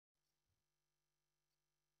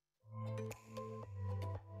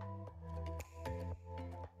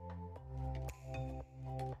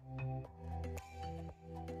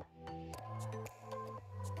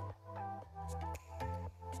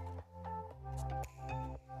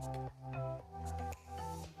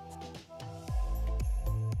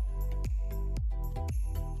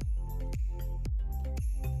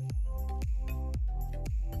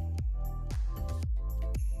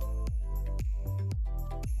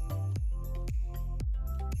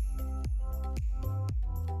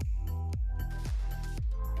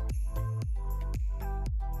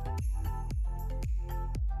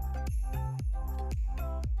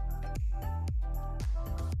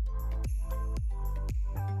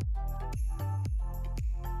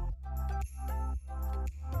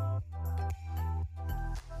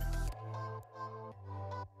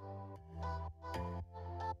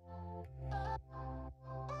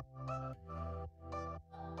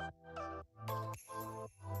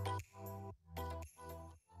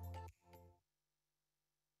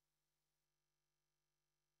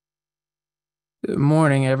Good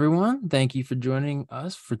morning, everyone. Thank you for joining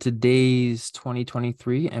us for today's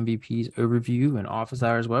 2023 MVP's Overview and Office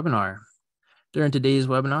Hours webinar. During today's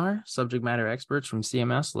webinar, subject matter experts from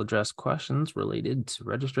CMS will address questions related to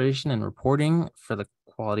registration and reporting for the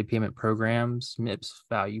Quality Payment Program's MIPS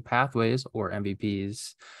Value Pathways, or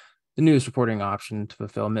MVPs, the newest reporting option to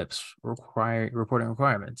fulfill MIPS reporting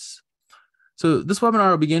requirements. So this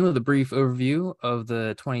webinar will begin with a brief overview of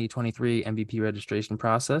the 2023 MVP registration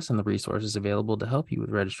process and the resources available to help you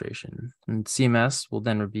with registration. And CMS will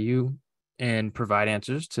then review and provide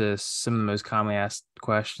answers to some of the most commonly asked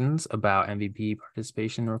questions about MVP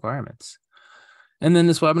participation requirements. And then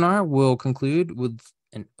this webinar will conclude with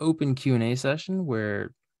an open Q&A session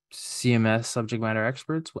where CMS subject matter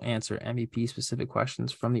experts will answer MVP-specific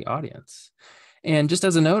questions from the audience. And just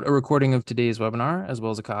as a note, a recording of today's webinar, as well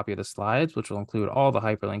as a copy of the slides, which will include all the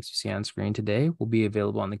hyperlinks you see on screen today, will be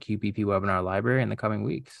available on the QPP webinar library in the coming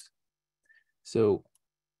weeks. So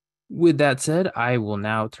with that said, I will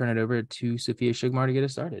now turn it over to Sophia Shigmar to get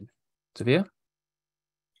us started. Sophia?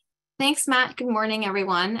 Thanks, Matt. Good morning,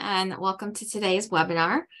 everyone, and welcome to today's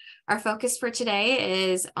webinar. Our focus for today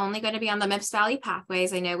is only going to be on the MIPS Value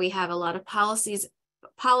Pathways. I know we have a lot of policy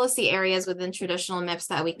areas within traditional MIPS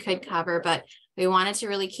that we could cover, but we wanted to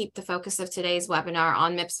really keep the focus of today's webinar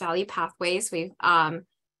on MIPS Value Pathways. We've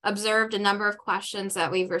observed a number of questions that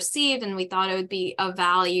we've received, and we thought it would be of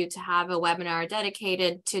value to have a webinar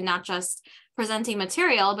dedicated to not just presenting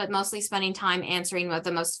material, but mostly spending time answering what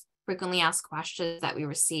the most frequently asked questions that we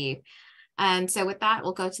receive. And so with that,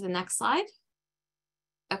 we'll go to the next slide.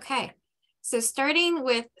 Okay, so starting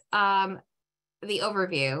with the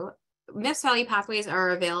overview, MIPS Value Pathways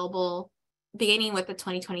are available beginning with the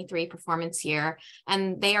 2023 performance year,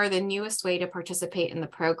 and they are the newest way to participate in the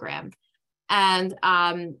program. And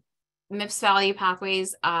MIPS Value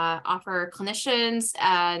Pathways offer clinicians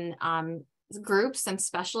and groups and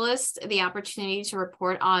specialists the opportunity to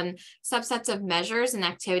report on subsets of measures and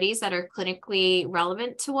activities that are clinically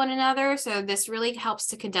relevant to one another. So this really helps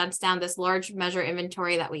to condense down this large measure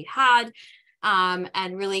inventory that we had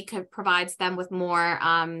and really provides them with more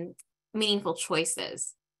meaningful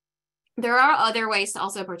choices. There are other ways to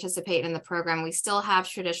also participate in the program. We still have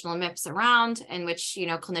traditional MIPS around, in which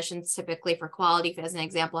clinicians typically, for quality, as an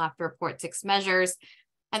example, have to report 6 measures.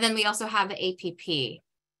 And then we also have the APP.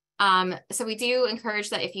 So we do encourage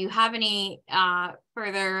that if you have any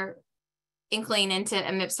further inkling into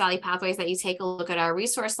MIPS Value Pathways, that you take a look at our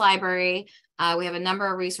resource library. We have a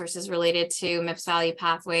number of resources related to MIPS Value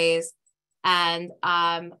Pathways. And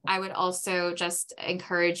I would also just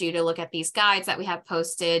encourage you to look at these guides that we have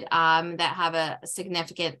posted that have a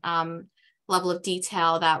significant level of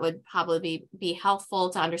detail that would probably be helpful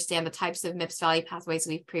to understand the types of MIPS Value Pathways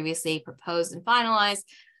we've previously proposed and finalized.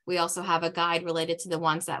 We also have a guide related to the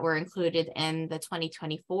ones that were included in the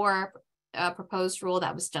 2024 proposed rule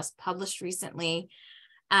that was just published recently.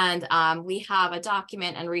 And we have a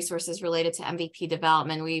document and resources related to MVP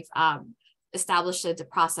development. We've established a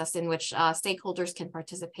process in which stakeholders can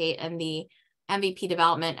participate in the MVP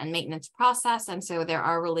development and maintenance process. And so there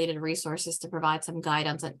are related resources to provide some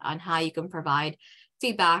guidance on how you can provide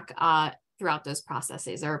feedback throughout those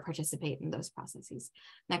processes or participate in those processes.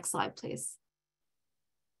 Next slide, please.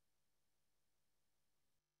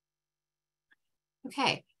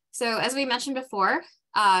 Okay, so as we mentioned before,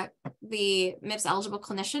 the MIPS eligible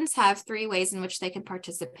clinicians have 3 ways in which they can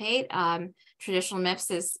participate. Traditional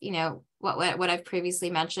MIPS is, what I've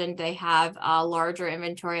previously mentioned. They have a larger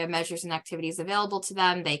inventory of measures and activities available to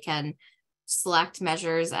them. They can select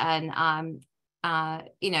measures and,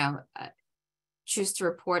 choose to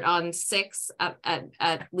report on 6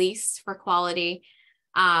 at least for quality.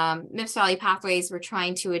 MIPS Value Pathways, we're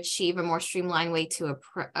trying to achieve a more streamlined way to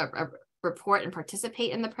report and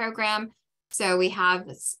participate in the program. So we have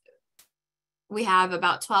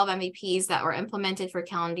about 12 MVPs that were implemented for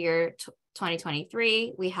calendar year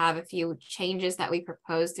 2023. We have a few changes that we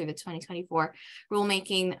proposed through the 2024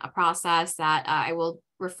 rulemaking process that I will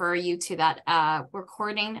refer you to that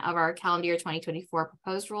recording of our calendar year 2024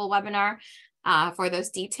 proposed rule webinar for those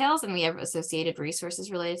details, and we have associated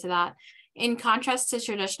resources related to that. In contrast to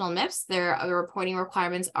traditional MIPS, the reporting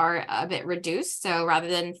requirements are a bit reduced. So rather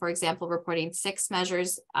than, for example, reporting 6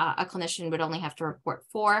 measures, a clinician would only have to report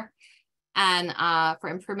 4. And for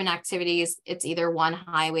improvement activities, it's either 1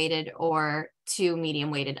 high-weighted or 2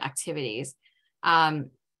 medium-weighted activities.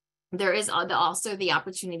 There is also the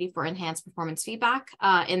opportunity for enhanced performance feedback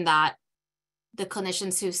in that the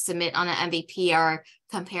clinicians who submit on an MVP are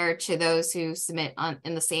compared to those who submit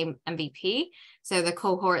in the same MVP. So the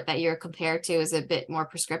cohort that you're compared to is a bit more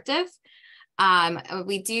prescriptive.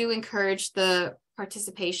 We do encourage the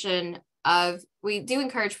participation of we do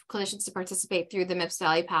encourage clinicians to participate through the MIPS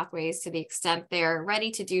Value Pathways to the extent they're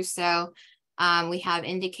ready to do so. We have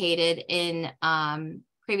indicated in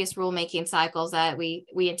previous rulemaking cycles that we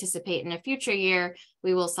anticipate in a future year,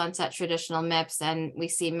 we will sunset traditional MIPS, and we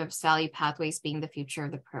see MIPS Value Pathways being the future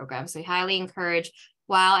of the program. So we highly encourage,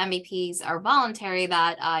 while MVPs are voluntary,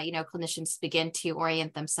 that clinicians begin to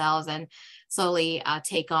orient themselves and slowly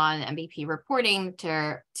take on MVP reporting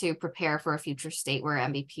to prepare for a future state where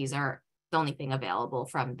MVPs are the only thing available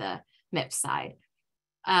from the MIPS side.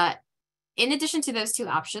 In addition to those two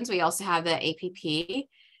options, we also have the APP,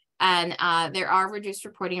 and there are reduced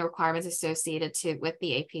reporting requirements associated with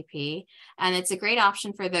the APP. And it's a great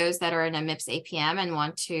option for those that are in a MIPS APM and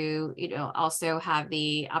want to, also have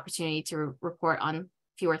the opportunity to report on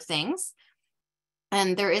fewer things.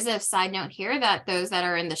 And there is a side note here that those that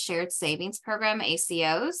are in the Shared Savings Program,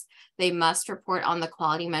 ACOs, they must report on the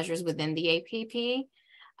quality measures within the APP.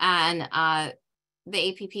 And the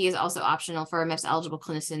APP is also optional for MIPS eligible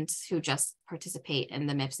clinicians who just participate in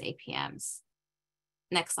the MIPS APMs.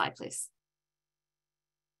 Next slide, please.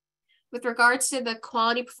 With regards to the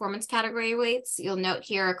quality performance category weights, you'll note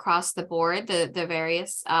here across the board the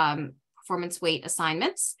various performance weight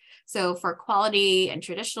assignments. So for quality and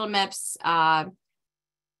traditional MIPS,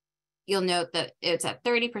 you'll note that it's at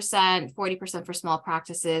 30%, 40% for small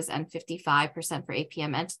practices, and 55% for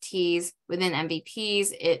APM entities. Within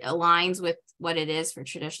MVPs, it aligns with what it is for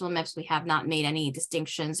traditional MIPS. We have not made any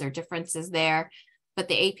distinctions or differences there, but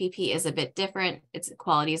the APP is a bit different. Its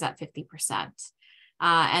quality is at 50%.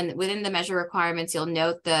 And within the measure requirements, you'll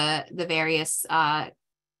note the various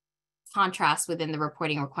contrasts within the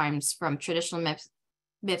reporting requirements from traditional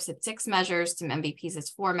MIPS at 6 measures to MVPs as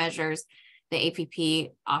 4 measures. The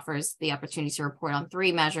APP offers the opportunity to report on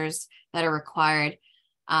 3 measures that are required.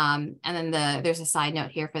 And then there's a side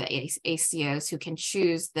note here for the ACOs who can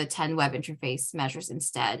choose the 10 web interface measures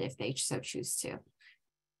instead if they so choose to.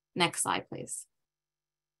 Next slide, please.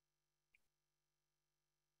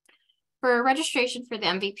 For registration for the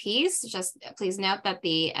MVPs, just please note that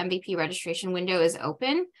the MVP registration window is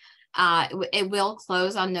open. It will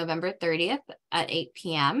close on November 30th at 8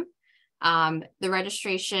 p.m. The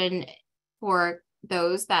registration for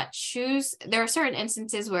those that choose, there are certain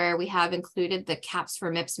instances where we have included the CAPS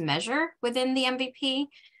for MIPS measure within the MVP.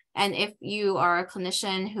 And if you are a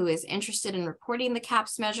clinician who is interested in reporting the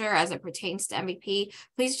CAPS measure as it pertains to MVP,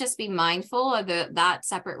 please just be mindful of that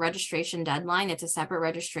separate registration deadline. It's a separate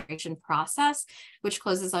registration process, which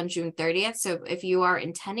closes on June 30th. So if you are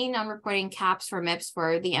intending on reporting CAPS for MIPS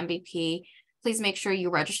for the MVP, please make sure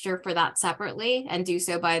you register for that separately and do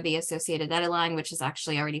so by the associated deadline, which is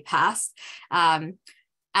actually already passed.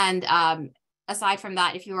 Aside from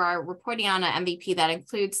that, if you are reporting on an MVP that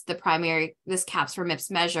includes this CAPS for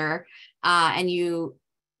MIPS measure, and you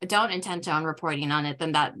don't intend on reporting on it,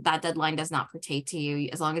 then that deadline does not pertain to you.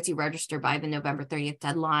 As long as you register by the November 30th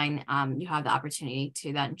deadline, you have the opportunity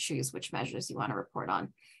to then choose which measures you want to report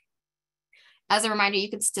on. As a reminder, you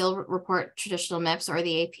can still report traditional MIPS or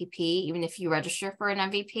the APP, even if you register for an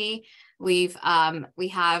MVP. We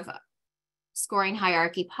have scoring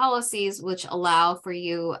hierarchy policies, which allow for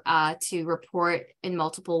you to report in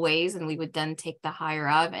multiple ways, and we would then take the higher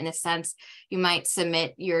of. In a sense, you might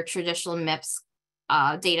submit your traditional MIPS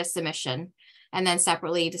data submission, and then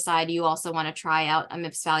separately decide you also want to try out a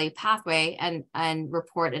MIPS value pathway and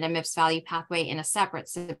report in a MIPS value pathway in a separate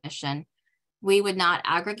submission. We would not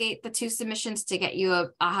aggregate the 2 submissions to get you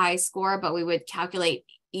a high score, but we would calculate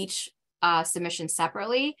each submission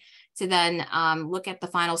separately to then look at the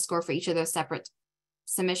final score for each of those separate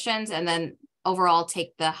submissions, and then overall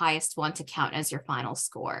take the highest one to count as your final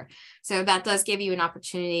score. So that does give you an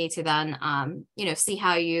opportunity to then, see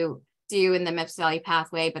how you do in the MIPS value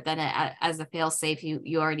pathway, but then as a fail-safe,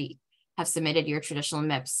 you already have submitted your traditional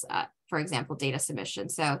MIPS, for example, data submission.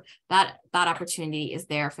 So that opportunity is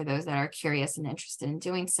there for those that are curious and interested in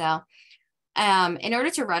doing so. In order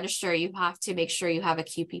to register, you have to make sure you have a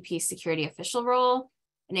QPP security official role.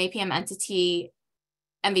 An APM entity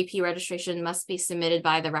MVP registration must be submitted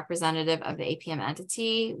by the representative of the APM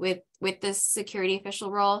entity with this security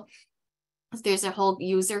official role. There's a whole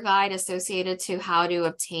user guide associated to how to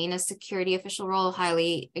obtain a security official role.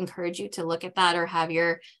 Highly encourage you to look at that, or have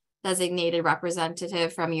your designated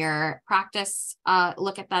representative from your practice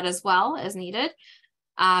look at that as well as needed.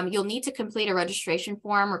 You'll need to complete a registration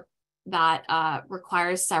form that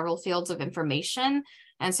requires several fields of information.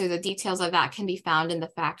 And so the details of that can be found in the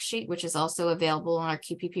fact sheet, which is also available in our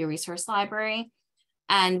QPP resource library.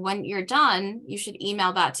 And when you're done, you should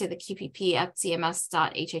email that to the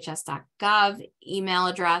qpp@cms.hhs.gov email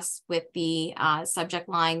address with the subject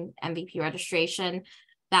line MVP registration.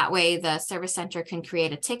 That way, the service center can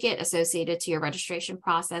create a ticket associated to your registration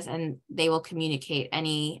process, and they will communicate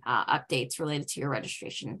any updates related to your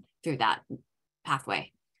registration through that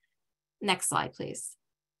pathway. Next slide, please.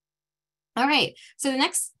 All right, so the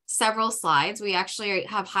next several slides, we actually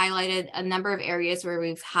have highlighted a number of areas where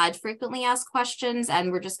we've had frequently asked questions,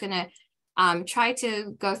 and we're just going to try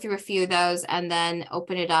to go through a few of those and then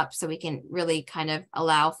open it up so we can really kind of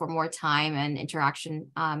allow for more time and interaction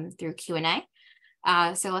through Q&A.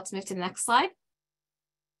 So let's move to the next slide.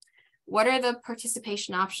 What are the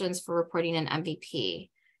participation options for reporting an MVP?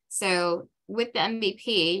 So with the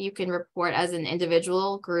MVP, you can report as an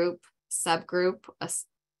individual, group, subgroup,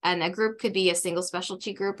 and a group could be a single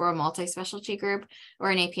specialty group or a multi-specialty group or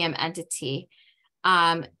an APM entity.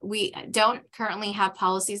 We don't currently have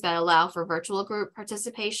policies that allow for virtual group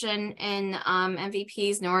participation in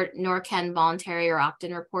MVPs, nor can voluntary or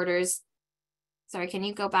opt-in reporters. Sorry, can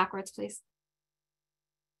you go backwards, please?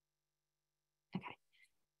 Okay.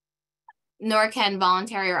 Nor can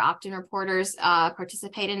voluntary or opt-in reporters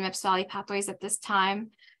participate in MIPS Value Pathways at this time.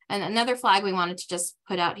 And another flag we wanted to just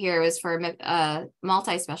put out here was for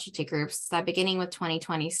multi-specialty groups that beginning with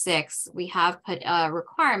 2026, we have put a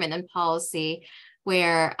requirement in policy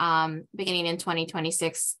where beginning in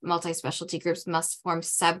 2026, multi-specialty groups must form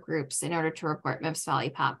subgroups in order to report MIPS Value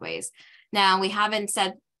Pathways. Now, we haven't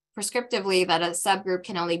said prescriptively that a subgroup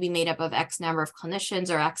can only be made up of X number of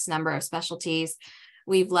clinicians or X number of specialties.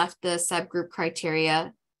 We've left the subgroup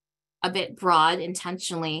criteria a bit broad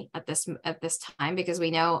intentionally at this time, because we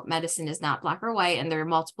know medicine is not black or white, and there are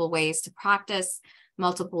multiple ways to practice,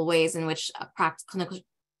 multiple ways in which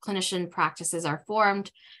clinician practices are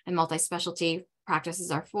formed and multi-specialty practices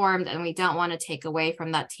are formed, and we don't want to take away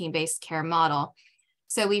from that team-based care model.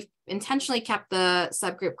 So we've intentionally kept the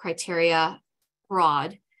subgroup criteria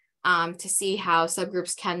broad to see how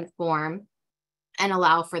subgroups can form and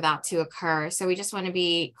allow for that to occur. So we just want to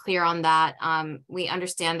be clear on that. We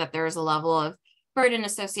understand that there is a level of burden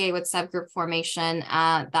associated with subgroup formation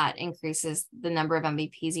that increases the number of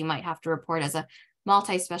MVPs you might have to report as a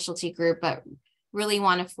multi-specialty group, but really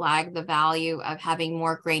want to flag the value of having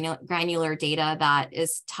more granular data that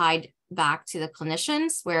is tied back to the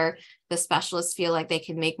clinicians, where the specialists feel like they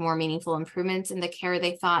can make more meaningful improvements in the care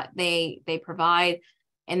they thought they provide,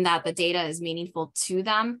 and that the data is meaningful to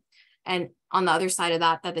them. And on the other side of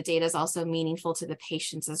that, that the data is also meaningful to the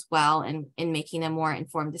patients as well, and in making a more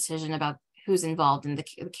informed decision about who's involved in the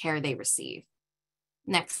care they receive.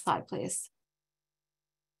 Next slide, please.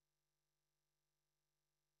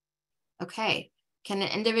 Okay, can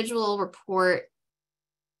an individual report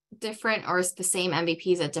different or the same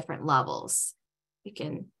MVPs at different levels? You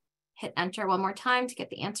can hit enter one more time to get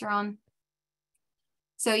the answer on.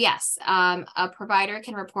 So yes, a provider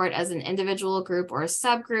can report as an individual, group, or a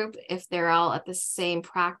subgroup if they're all at the same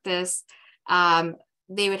practice.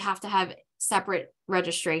 They would have to have separate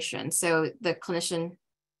registration. So the clinician,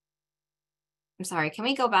 I'm sorry, can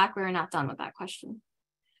we go back? We're not done with that question.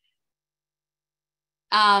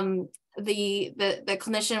 The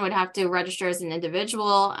clinician would have to register as an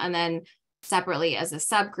individual and then separately as a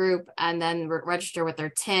subgroup, and then register with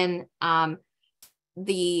their TIN.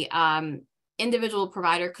 Individual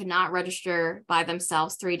provider could not register by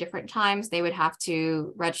themselves 3 different times. They would have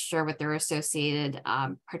to register with their associated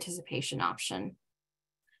participation option.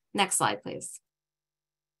 Next slide, please.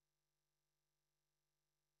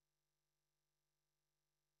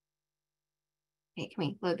 Okay, can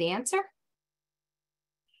we load the answer?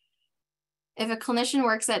 If a clinician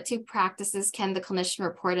works at 2 practices, can the clinician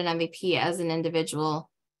report an MVP as an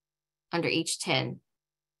individual under each TIN?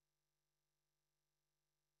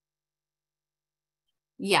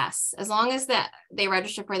 Yes, as long as that they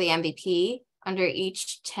register for the MVP under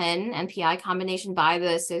each TIN and PI combination by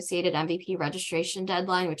the associated MVP registration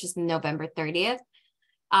deadline, which is November 30th.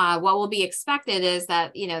 What will be expected is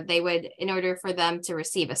that, they would, in order for them to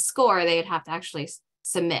receive a score, they would have to actually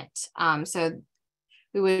submit. So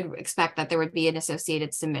we would expect that there would be an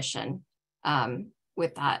associated submission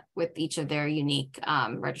with each of their unique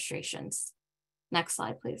registrations. Next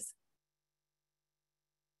slide, please.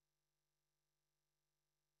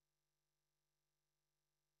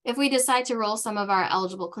 If we decide to roll some of our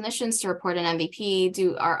eligible clinicians to report an MVP,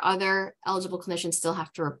 do our other eligible clinicians still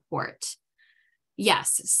have to report?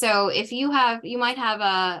 Yes. So if you might have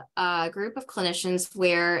a group of clinicians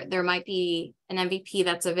where there might be an MVP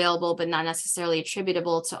that's available, but not necessarily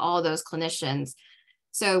attributable to all those clinicians.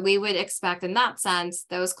 So we would expect in that sense,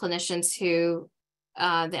 those clinicians who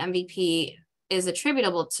the MVP is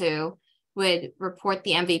attributable to would report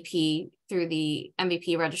the MVP through the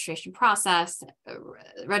MVP registration process,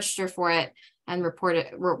 register for it, and report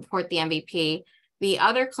the MVP. The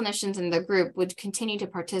other clinicians in the group would continue to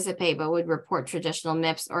participate, but would report traditional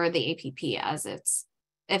MIPS or the APP as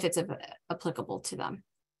if it's applicable to them.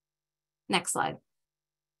 Next slide.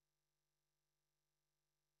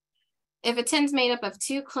 If a TIN's made up of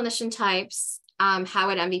two clinician types, how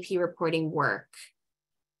would MVP reporting work?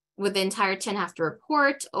 Would the entire TIN have to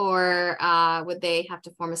report, or would they have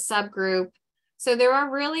to form a subgroup? So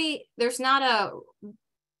there's not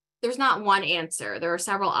one answer. There are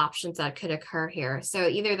several options that could occur here. So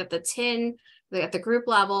either that the TIN at the group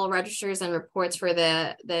level registers and reports for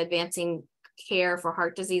the advancing care for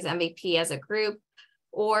heart disease MVP as a group,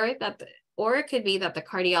 or it could be that the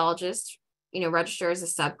cardiologist, registers a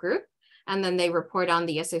subgroup, and then they report on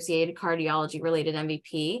the associated cardiology related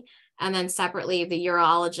MVP. And then separately, the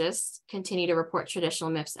urologists continue to report traditional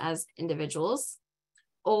MIPS as individuals,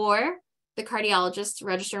 or the cardiologists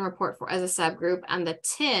register and report as a subgroup, and the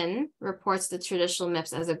TIN reports the traditional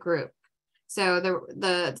MIPS as a group. So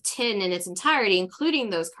the TIN in its entirety, including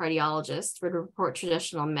those cardiologists, would report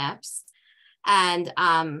traditional MIPS. And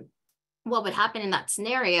what would happen in that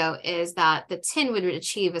scenario is that the TIN would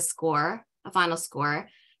achieve a final score,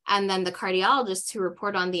 and then the cardiologists who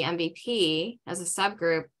report on the MVP as a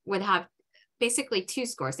subgroup would have basically two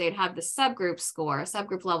scores. They would have the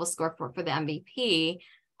subgroup level score for the MVP,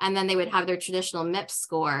 and then they would have their traditional MIPS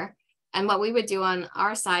score. And what we would do on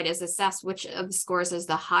our side is assess which of the scores is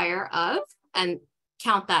the higher of, and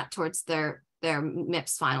count that towards their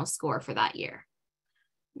MIPS final score for that year.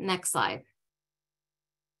 Next slide.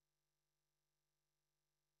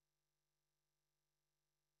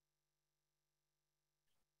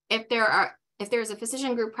 If there is a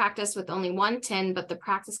physician group practice with only one TIN, but the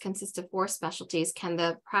practice consists of 4 specialties, can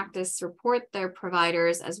the practice report their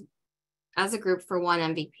providers as a group for one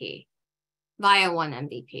MVP, via one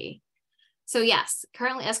MVP? So yes,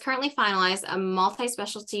 currently finalized, a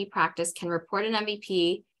multi-specialty practice can report an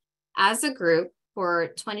MVP as a group for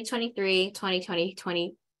 2023, 2020,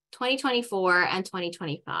 2024, and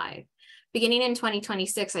 2025. Beginning in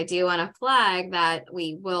 2026, I do want to flag that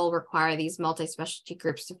we will require these multi-specialty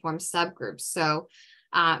groups to form subgroups. So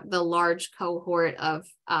the large cohort of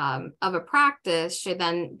a practice should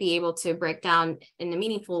then be able to break down in a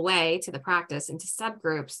meaningful way to the practice into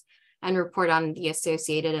subgroups and report on the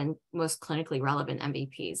associated and most clinically relevant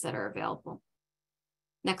MVPs that are available.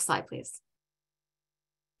 Next slide, please.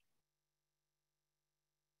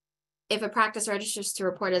 If a practice registers to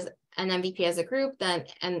report as an MVP as a group, then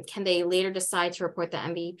can they later decide to report the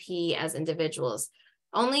MVP as individuals?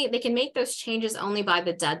 They can make those changes only by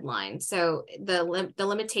the deadline. So the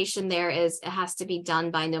limitation there is it has to be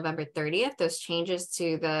done by November 30th, those changes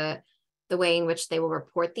to the way in which they will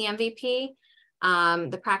report the MVP.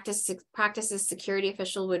 The practice's security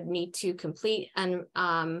official would need to complete and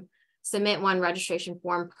submit one registration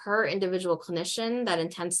form per individual clinician that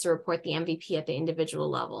intends to report the MVP at the individual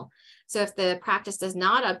level. So if the practice does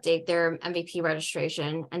not update their MVP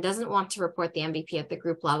registration and doesn't want to report the MVP at the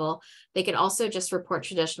group level, they could also just report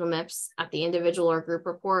traditional MIPS at the individual or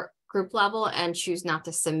group level and choose not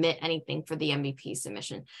to submit anything for the MVP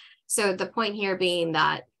submission. So the point here being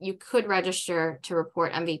that you could register to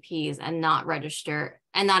report MVPs and not register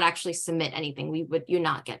and not actually submit anything. You would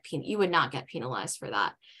not get penalized for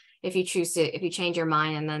that if you change your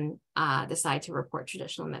mind and then decide to report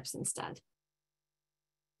traditional MIPS instead.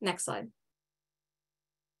 Next slide.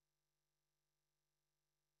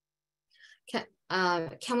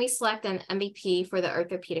 Can we select an MVP for the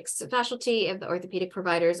orthopedic specialty if the orthopedic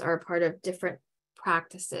providers are a part of different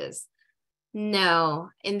practices? No.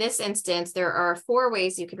 In this instance, there are 4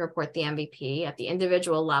 ways you can report the MVP at the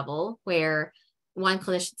individual level, where one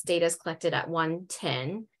clinician's data is collected at one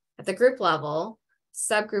TIN, at the group level,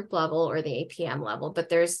 subgroup level, or the APM level, but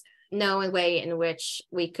there's no way in which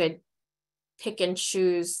we could pick and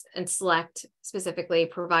choose and select specifically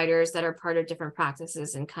providers that are part of different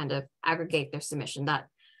practices and kind of aggregate their submission. That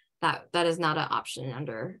is not an option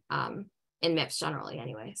under in MIPS generally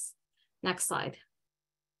anyways. Next slide.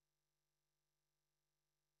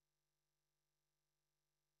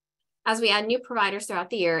 As we add new providers throughout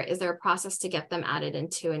the year, is there a process to get them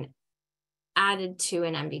added to an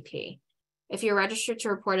MVP? If you're registered to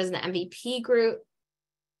report as an MVP group,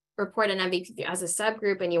 report an MVP as a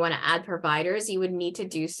subgroup, and you want to add providers, you would need to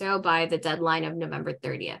do so by the deadline of November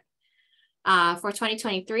 30th. For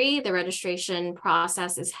 2023, the registration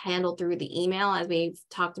process is handled through the email, as we've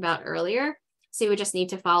talked about earlier. So you would just need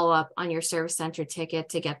to follow up on your service center ticket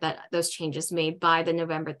to get those changes made by the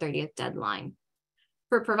November 30th deadline.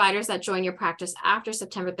 For providers that join your practice after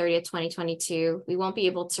September 30th, 2022, they won't be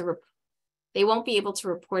able to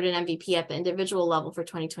report an MVP at the individual level for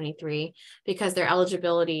 2023 because their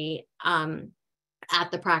eligibility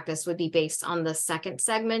at the practice would be based on the second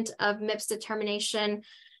segment of MIPS determination,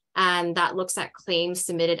 and that looks at claims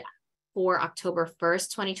submitted for October 1st,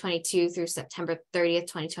 2022 through September 30th,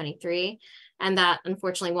 2023. And that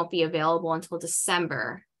unfortunately won't be available until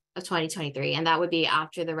December of 2023. And that would be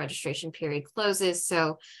after the registration period closes.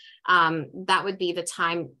 So that would be the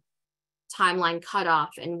timeline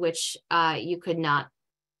cutoff in which you could not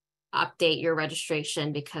update your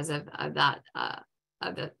registration because of that,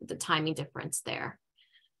 of the timing difference there.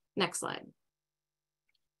 Next slide.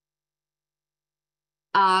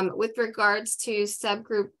 With regards to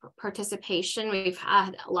subgroup participation, we've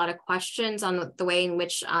had a lot of questions on the way in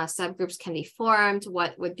which subgroups can be formed,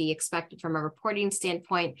 what would be expected from a reporting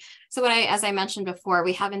standpoint. So as I mentioned before,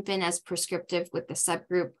 we haven't been as prescriptive with the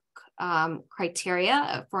subgroup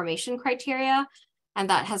criteria, formation criteria, and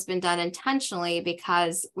that has been done intentionally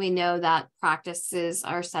because we know that practices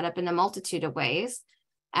are set up in a multitude of ways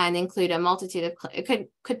and include a multitude of, it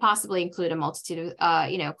could possibly include a multitude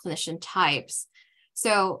of, clinician types.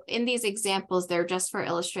 So in these examples, they're just for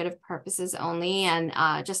illustrative purposes only, and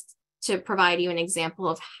just to provide you an example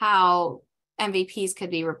of how MVPs could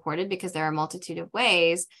be reported, because there are a multitude of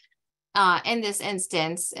ways. In this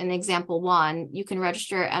instance, in example 1, you can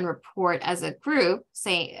register and report as a group.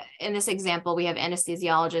 Say, in this example, we have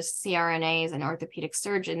anesthesiologists, CRNAs, and orthopedic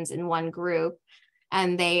surgeons in one group,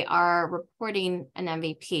 and they are reporting an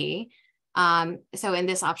MVP. So in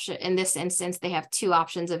this instance, they have 2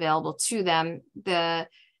 options available to them.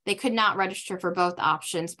 They could not register for both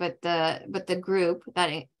options, but the group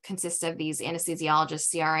that consists of these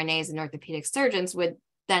anesthesiologists, CRNAs, and orthopedic surgeons would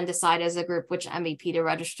then decide as a group which MVP to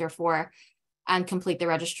register for and complete the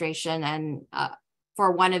registration and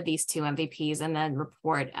for one of these 2 MVPs and then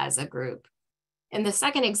report as a group. In the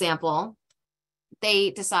second example,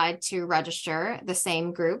 they decide to register the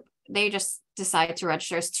same group. They just decide to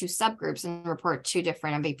register as 2 subgroups and report 2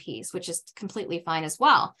 different MVPs, which is completely fine as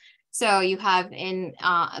well. So you have in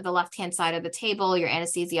the left-hand side of the table, your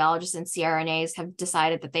anesthesiologists and CRNAs have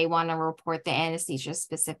decided that they want to report the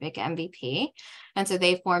anesthesia-specific MVP. And so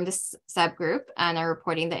they formed this subgroup and are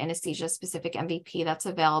reporting the anesthesia-specific MVP that's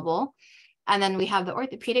available. And then we have the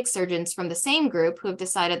orthopedic surgeons from the same group who have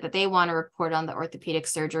decided that they want to report on the orthopedic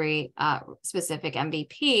surgery specific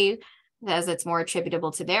MVP as it's more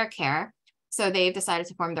attributable to their care. So they've decided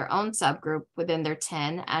to form their own subgroup within their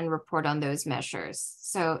 10 and report on those measures.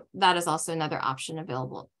 So that is also another option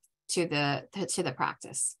available to the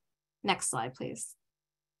practice. Next slide, please.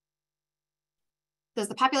 Does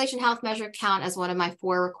the population health measure count as one of my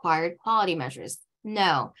 4 required quality measures?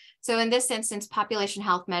 No. So in this instance, population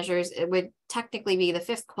health measures, it would technically be the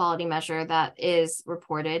 5th quality measure that is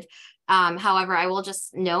reported. However, I will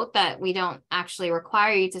just note that we don't actually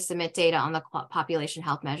require you to submit data on the population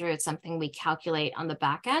health measure. It's something we calculate on the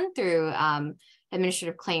back end through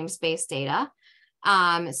administrative claims-based data.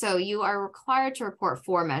 So you are required to report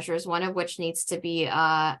 4 measures, one of which needs to be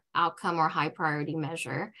an outcome or high priority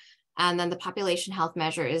measure. And then the population health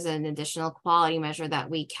measure is an additional quality measure that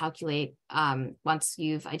we calculate once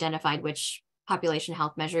you've identified which population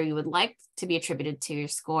health measure you would like to be attributed to your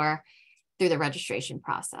score through the registration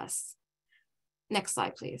process. Next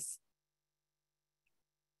slide, please.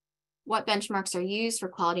 What benchmarks are used for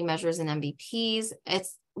quality measures and MVPs?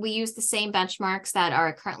 We use the same benchmarks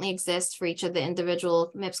that currently exist for each of the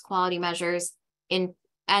individual MIPS quality measures and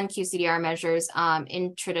QCDR measures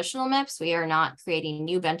in traditional MIPS. We are not creating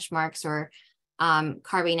new benchmarks or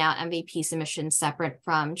carving out MVP submissions separate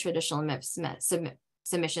from traditional MIPS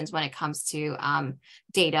submissions when it comes to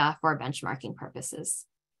data for benchmarking purposes.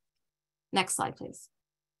 Next slide, please.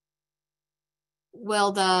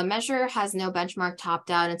 Will the measure has no benchmark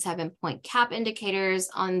topped out and 7-point cap indicators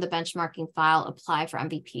on the benchmarking file apply for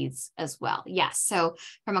MVPs as well? Yes. So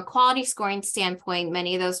from a quality scoring standpoint,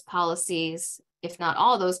 many of those policies, if not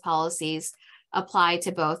all those policies, apply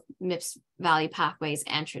to both MIPS Value Pathways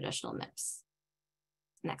and traditional MIPS.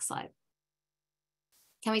 Next slide.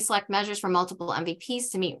 Can we select measures for multiple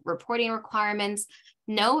MVPs to meet reporting requirements?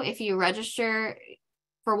 No, if you register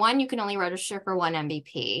for one, you can only register for one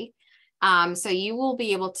MVP. So you will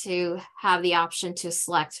be able to have the option to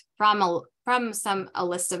select from a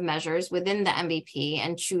list of measures within the MVP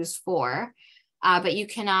and choose 4, but you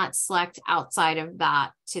cannot select outside of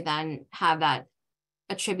that to then have that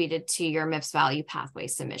attributed to your MIPS Value Pathway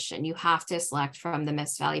submission. You have to select from the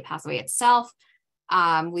MIPS Value Pathway itself.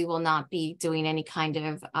 We will not be doing any kind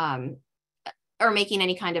of or making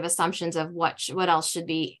any kind of assumptions of what else should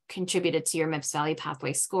be contributed to your MIPS Value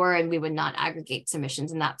Pathway score, and we would not aggregate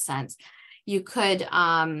submissions in that sense. You could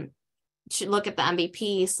should look at the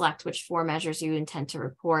MVP, select which 4 measures you intend to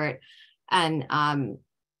report, and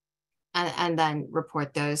and then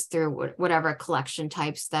report those through whatever collection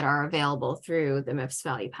types that are available through the MIPS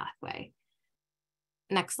value pathway.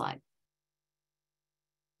 Next slide.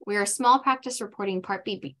 We are small practice reporting Part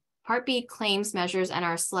B claims measures, and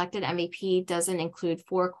our selected MVP doesn't include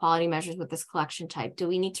 4 quality measures with this collection type. Do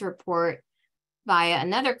we need to report via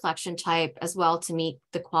another collection type as well to meet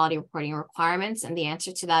the quality reporting requirements? And the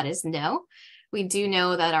answer to that is no. We do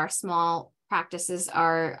know that our small practices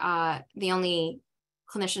are the only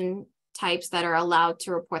clinician types that are allowed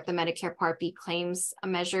to report the Medicare Part B claims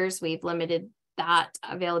measures. We've limited that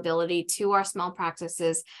availability to our small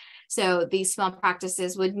practices. So these small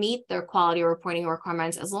practices would meet their quality reporting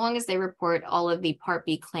requirements as long as they report all of the Part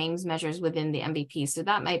B claims measures within the MVP. So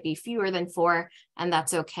that might be fewer than 4, and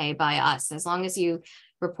that's okay by us. As long as you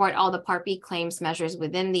report all the Part B claims measures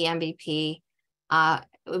within the MVP,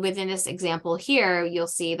 within this example here, you'll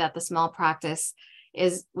see that the small practice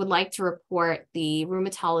would like to report the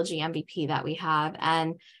rheumatology MVP that we have.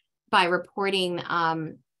 And by reporting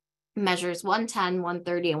measures 110,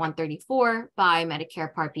 130, and 134 by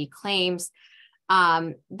Medicare Part B claims,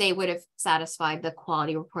 they would have satisfied the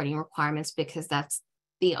quality reporting requirements, because those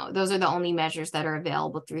are the only measures that are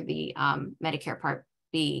available through the Medicare Part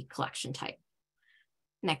B collection type.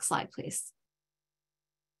 Next slide, please.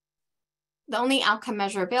 The only outcome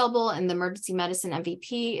measure available in the emergency medicine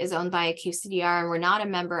MVP is owned by a QCDR, and we're not a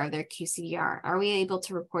member of their QCDR. Are we able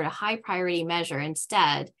to report a high priority measure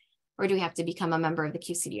instead, or do we have to become a member of the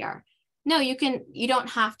QCDR? No, you don't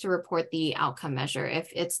have to report the outcome measure.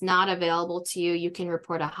 If it's not available to you, you can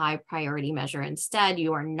report a high priority measure instead.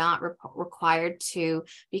 You are not required to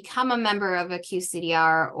become a member of a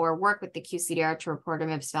QCDR or work with the QCDR to report a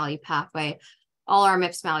MIPS value pathway. All our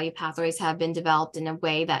MIPS value pathways have been developed in a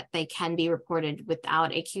way that they can be reported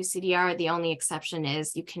without a QCDR. The only exception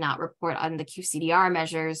is you cannot report on the QCDR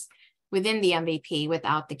measures within the MVP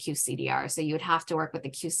without the QCDR. So you would have to work with the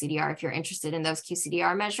QCDR if you're interested in those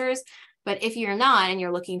QCDR measures. But if you're not, and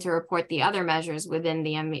you're looking to report the other measures within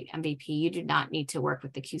the MVP, you do not need to work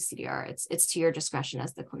with the QCDR. It's to your discretion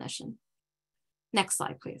as the clinician. Next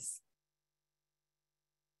slide, please.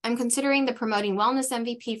 I'm considering the Promoting Wellness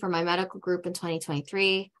MVP for my medical group in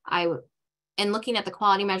 2023. In looking at the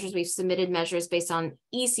quality measures, we've submitted measures based on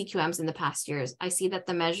eCQMs in the past years. I see that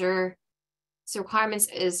the measure requirements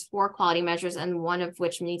is 4 quality measures, and one of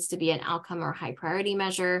which needs to be an outcome or high priority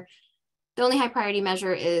measure. The only high priority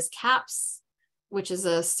measure is CAPS, which is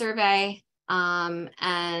a survey,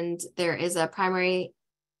 and there is a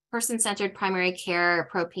person-centered primary care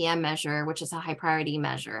pro-PM measure, which is a high priority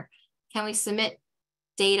measure. Can we submit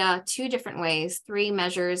data 2 different ways, 3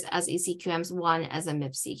 measures as eCQMs, 1 as a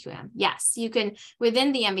MIPS CQM? Yes, you can.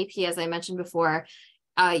 Within the MVP, as I mentioned before,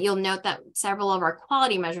 you'll note that several of our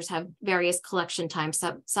quality measures have various collection times.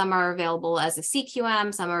 Some are available as a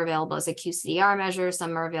CQM, some are available as a QCDR measure,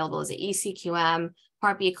 some are available as a eCQM,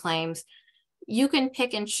 Part B claims. You can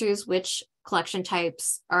pick and choose which collection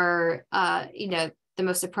types are the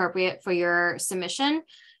most appropriate for your submission,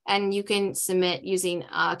 and you can submit using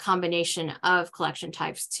a combination of collection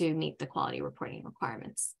types to meet the quality reporting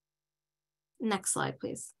requirements. Next slide,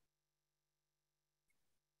 please.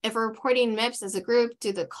 If we're reporting MIPS as a group,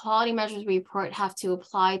 do the quality measures we report have to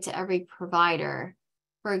apply to every provider?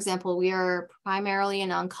 For example, we are primarily an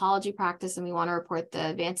oncology practice and we want to report the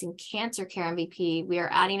Advancing Cancer Care MVP. We are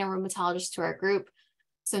adding a rheumatologist to our group,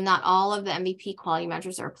 so not all of the MVP quality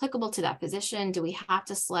measures are applicable to that position. Do we have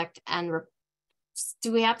to select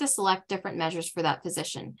different measures for that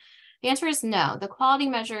position? The answer is no. The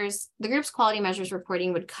group's quality measures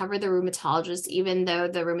reporting would cover the rheumatologist, even though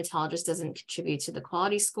the rheumatologist doesn't contribute to the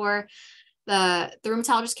quality score. The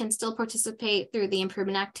rheumatologist can still participate through the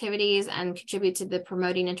improvement activities and contribute to the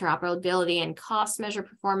promoting interoperability and cost measure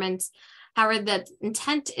performance. However, the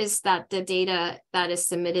intent is that the data that is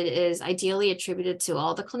submitted is ideally attributed to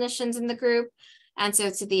all the clinicians in the group. And so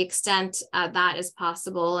to the extent that is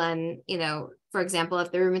possible, and, for example,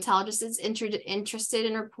 if the rheumatologist is interested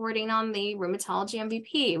in reporting on the rheumatology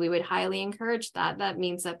MVP, we would highly encourage that. That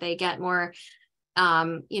means that they get more,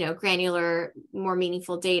 granular, more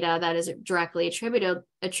meaningful data that is directly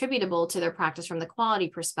attributable to their practice from the quality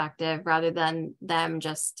perspective, rather than them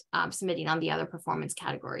just submitting on the other performance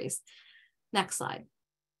categories. Next slide.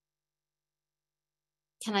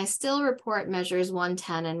 Can I still report measures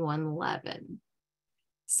 110 and 111?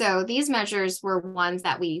 So these measures were ones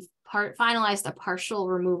that we finalized a partial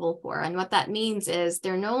removal for. And what that means is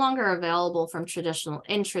they're no longer available from traditional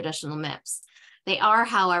MIPS. They are,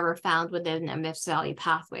 however, found within a MIPS value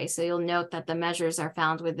pathway. So you'll note that the measures are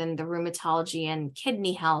found within the rheumatology and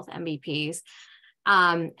kidney health MVPs.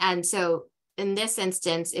 And so in this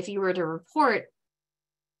instance, if you were to report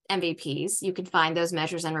MVPs, you can find those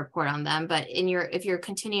measures and report on them. But if you're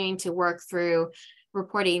continuing to work through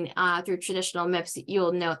reporting through traditional MIPS,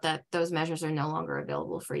 you'll note that those measures are no longer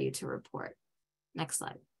available for you to report. Next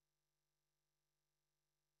slide.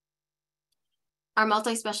 Our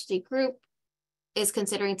multi-specialty group is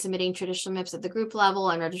considering submitting traditional MIPS at the group level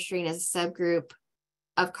and registering as a subgroup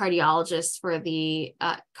of cardiologists for the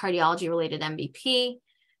cardiology-related MVP.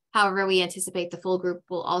 However, we anticipate the full group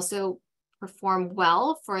will also perform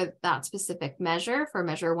well for that specific measure, for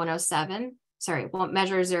measure 107,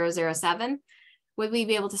 measure 007. Would we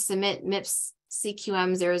be able to submit MIPS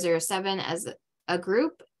CQM 007 as a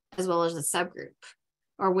group as well as a subgroup?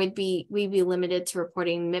 Or would we be limited to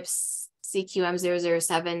reporting MIPS CQM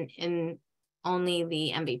 007 in only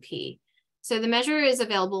the MVP? So the measure is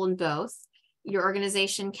available in both. Your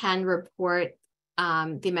organization can report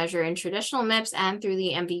the measure in traditional MIPS and through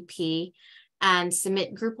the MVP and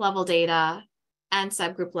submit group level data and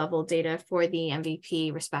subgroup level data for the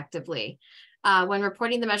MVP respectively. When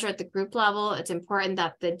reporting the measure at the group level, it's important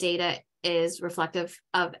that the data is reflective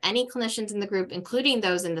of any clinicians in the group, including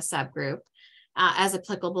those in the subgroup, as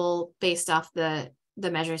applicable based off the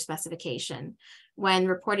measure specification. When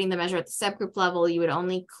reporting the measure at the subgroup level, you would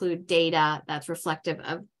only include data that's reflective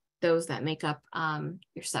of those that make up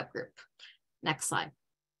your subgroup. Next slide.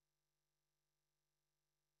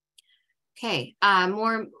 Okay,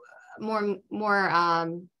 more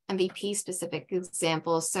MVP specific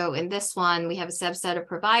examples. So in this one, we have a subset of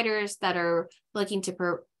providers that are looking to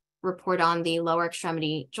report on the lower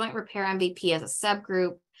extremity joint repair MVP as a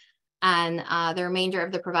subgroup. And the remainder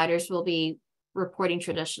of the providers will be reporting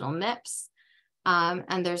traditional MIPS.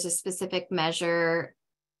 And there's a specific measure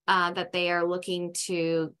that they are looking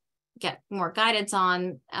to get more guidance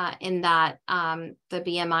on in that the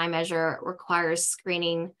BMI measure requires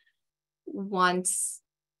screening once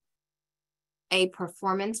a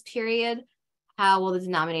performance period. How will the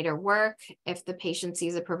denominator work if the patient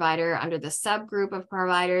sees a provider under the subgroup of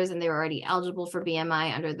providers and they're already eligible for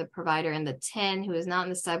BMI under the provider in the 10 who is not in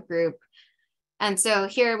the subgroup? And so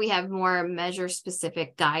here we have more measure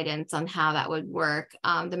specific guidance on how that would work.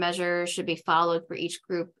 The measure should be followed for each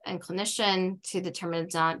group and clinician to determine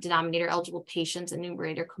denominator eligible patients and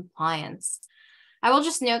numerator compliance. I will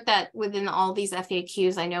just note that within all these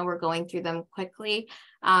FAQs, I know we're going through them quickly,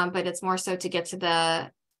 but it's more so to get to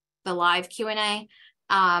the live Q&A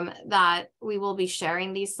that we will be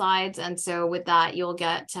sharing these slides. And so with that, you'll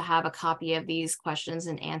get to have a copy of these questions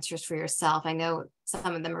and answers for yourself. I know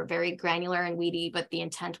some of them are very granular and weedy, but the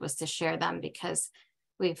intent was to share them because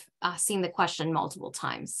we've seen the question multiple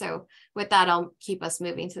times. So with that, I'll keep us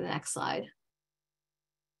moving to the next slide.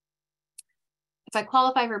 If I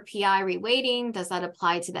qualify for PI reweighting, does that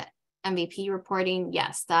apply to the MVP reporting?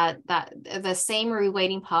 Yes, that the same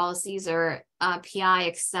reweighting policies or PI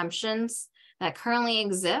exemptions that currently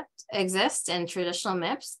exist in traditional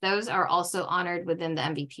MIPS, those are also honored within the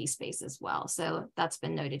MVP space as well. So that's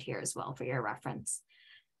been noted here as well for your reference.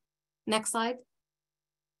 Next slide.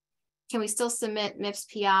 Can we still submit MIPS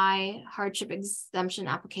PI hardship exemption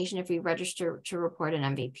application if we register to report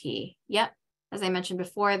an MVP? Yep. As I mentioned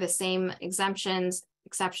before, the same exemptions,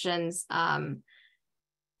 exceptions,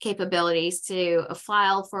 capabilities to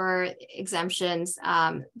file for exemptions,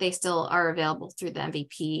 they still are available through the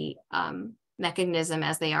MVP mechanism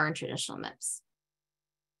as they are in traditional MIPS.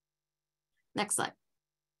 Next slide.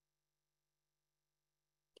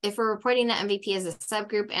 If we're reporting the MVP as a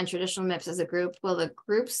subgroup and traditional MIPS as a group, will the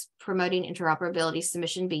groups promoting interoperability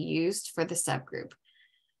submission be used for the subgroup?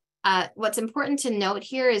 What's important to note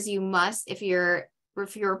here is you must, if you're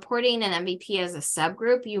reporting an MVP as a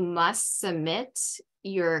subgroup, you must submit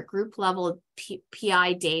your group level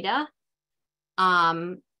PI data.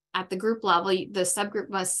 At the group level, the subgroup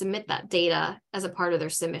must submit that data as a part of their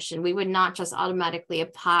submission. We would not just automatically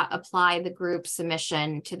apply the group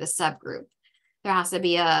submission to the subgroup. There has to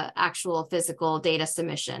be an actual physical data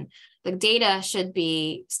submission. The data should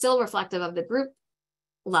be still reflective of the group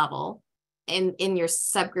level in your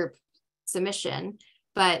subgroup submission,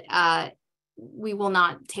 but we will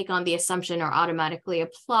not take on the assumption or automatically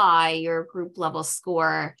apply your group level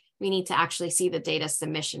score. We need to actually see the data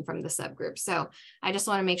submission from the subgroup. So I just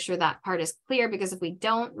want to make sure that part is clear, because if we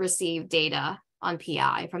don't receive data on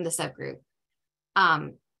PI from the subgroup,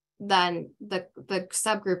 then the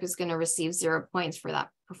subgroup is going to receive 0 points for that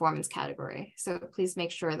performance category. So please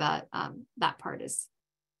make sure that that part is,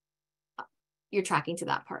 you're tracking to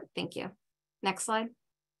that part. Thank you. Next slide.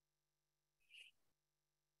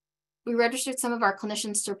 We registered some of our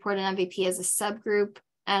clinicians to report an MVP as a subgroup,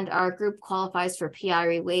 and our group qualifies for PI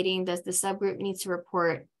reweighting. Does the subgroup need to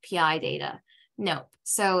report PI data? No.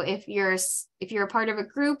 So if you're a part of a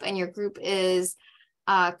group and your group is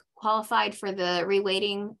qualified for the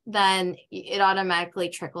reweighting, then it automatically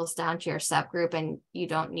trickles down to your subgroup and you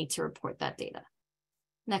don't need to report that data.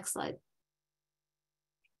 Next slide.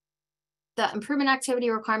 The improvement activity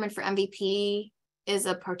requirement for MVP is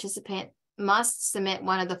a participant must submit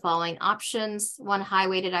one of the following options: 1 high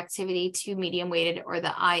weighted activity, 2 medium weighted, or the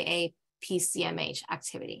IAPCMH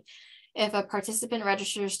activity. If a participant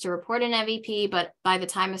registers to report an MVP, but by the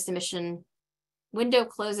time a submission window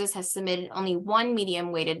closes has submitted only 1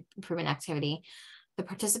 medium weighted improvement activity, the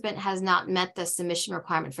participant has not met the submission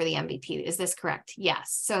requirement for the MVP. Is this correct?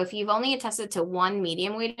 Yes. So if you've only attested to 1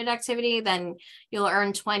 medium weighted activity, then you'll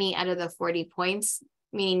earn 20 out of the 40 points,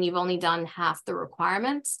 meaning you've only done half the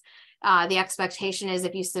requirements. The expectation is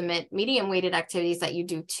if you submit medium weighted activities that you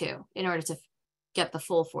do 2 in order to get the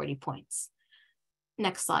full 40 points.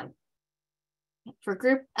 Next slide. For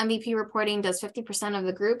group MVP reporting, does 50% of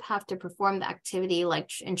the group have to perform the activity like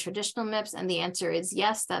in traditional MIPS? And the answer is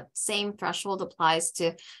yes, that same threshold applies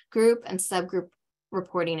to group and subgroup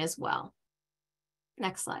reporting as well.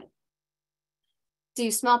 Next slide. Do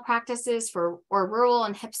small practices or rural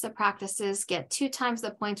and HPSA practices get 2 times the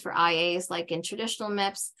points for IAs like in traditional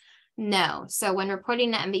MIPS? No. So when reporting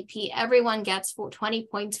the MVP, everyone gets 20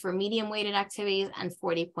 points for medium weighted activities and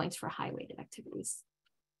 40 points for high weighted activities.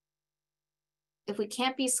 If we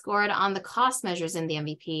can't be scored on the cost measures in the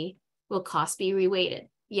MVP, will cost be reweighted?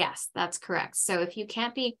 Yes, that's correct. So if you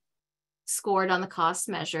can't be scored on the cost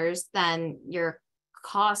measures, then your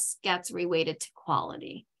cost gets reweighted to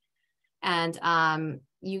quality. And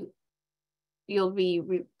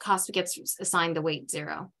cost gets assigned the weight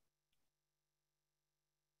 0.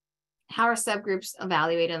 How are subgroups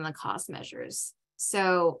evaluated on the cost measures?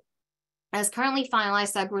 So as currently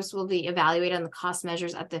finalized, subgroups will be evaluated on the cost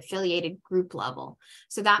measures at the affiliated group level.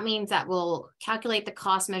 So that means that we'll calculate the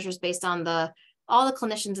cost measures based on all the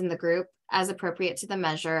clinicians in the group as appropriate to the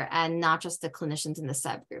measure and not just the clinicians in the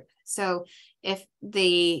subgroup. So if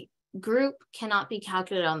the group cannot be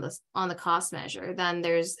calculated on the cost measure, then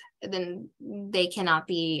they cannot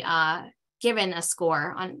be given a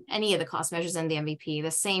score on any of the cost measures in the MVP. The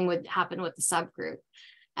same would happen with the subgroup.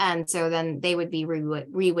 And so then they would be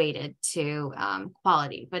reweighted to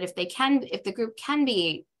quality. But if the group can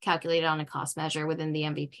be calculated on a cost measure within the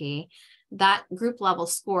MVP, that group level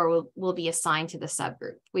score will be assigned to the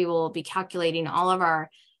subgroup. We will be calculating all of our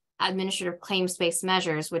administrative claims-based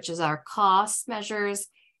measures, which is our cost measures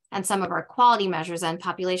and some of our quality measures and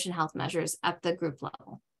population health measures at the group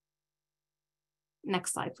level.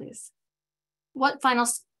 Next slide, please. What final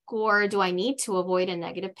score do I need to avoid a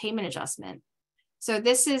negative payment adjustment? So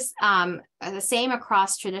this is the same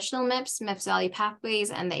across traditional MIPS, MIPS Value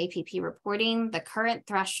Pathways, and the APP reporting. The current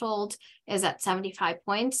threshold is at 75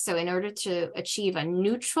 points. So in order to achieve a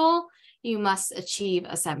neutral, you must achieve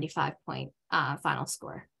a 75-point final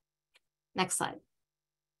score. Next slide.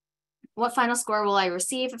 What final score will I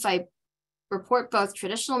receive if I report both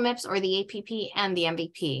traditional MIPS or the APP and the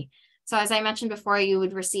MVP? So as I mentioned before, you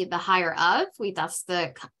would receive the higher of. That's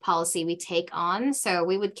the policy we take on. So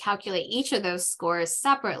we would calculate each of those scores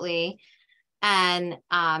separately. And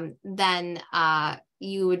then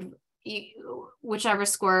whichever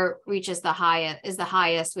score reaches the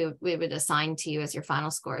highest, we would assign to you as your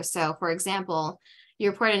final score. So for example, you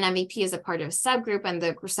report an MVP as a part of a subgroup and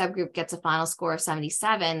the subgroup gets a final score of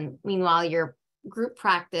 77. Meanwhile, your group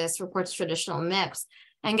practice reports traditional MIPS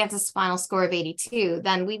and gets a final score of 82,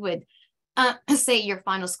 then we would say your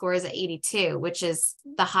final score is 82, which is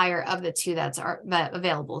the higher of the 2 that's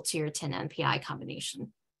available to your TIN NPI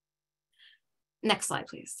combination. Next slide,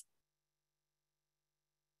 please.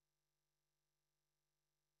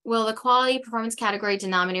 Will the quality performance category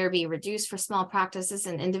denominator be reduced for small practices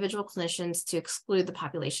and individual clinicians to exclude the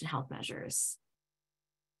population health measures?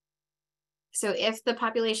 So if the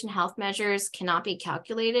population health measures cannot be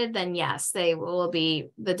calculated, then yes, the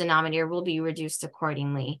denominator will be reduced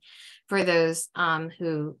accordingly for those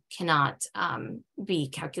who cannot be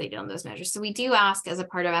calculated on those measures. So we do ask as a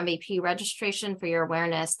part of MVP registration for your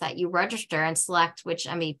awareness that you register and select which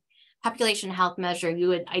population health measure you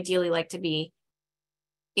would ideally like to be,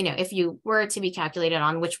 if you were to be calculated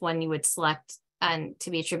on, which one you would select and to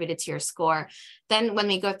be attributed to your score. Then when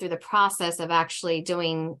we go through the process of actually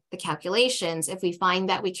doing the calculations, if we find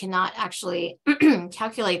that we cannot actually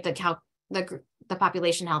calculate the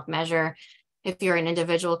population health measure, if you're an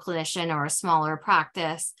individual clinician or a smaller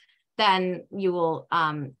practice, then you will,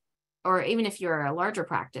 or even if you're a larger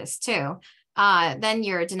practice too, then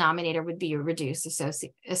your denominator would be reduced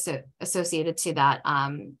associated to that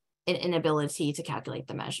inability to calculate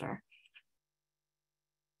the measure.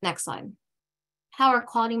 Next slide. How are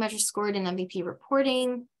quality measures scored in MVP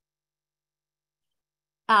reporting?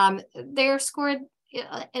 They're scored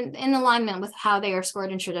in alignment with how they are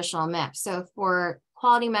scored in traditional MIPS. So for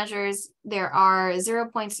quality measures, there are 0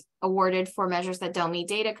 points awarded for measures that don't meet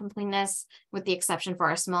data completeness, with the exception for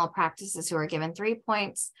our small practices who are given 3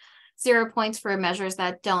 points. 0 points for measures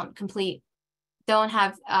that don't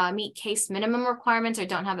have meet case minimum requirements or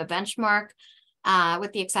don't have a benchmark,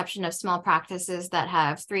 with the exception of small practices that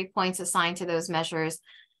have 3 points assigned to those measures.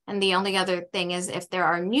 And the only other thing is if there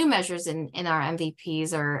are new measures in our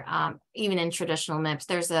MVPs or even in traditional MIPS,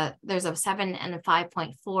 there's a 7 and a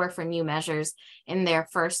 5.4 for new measures in their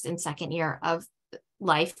first and second year of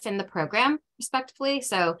life in the program, respectively.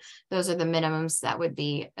 So those are the minimums that would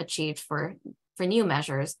be achieved for new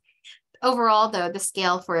measures. Overall, though, the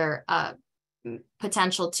scale for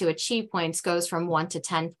potential to achieve points goes from 1 to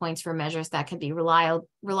 10 points for measures that can be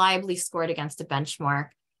reliably scored against a benchmark.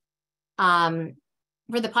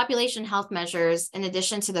 For the population health measures, in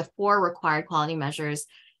addition to the 4 required quality measures,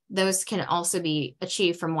 those can also be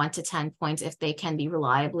achieved from 1 to 10 points if they can be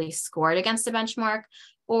reliably scored against a benchmark,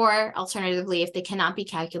 or alternatively, if they cannot be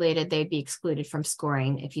calculated, they'd be excluded from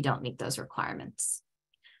scoring if you don't meet those requirements.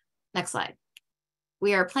 Next slide.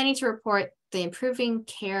 We are planning to report the improving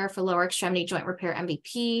care for lower extremity joint repair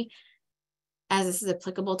MVP, as this is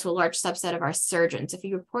applicable to a large subset of our surgeons. If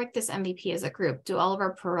you report this MVP as a group, do all of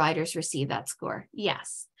our providers receive that score?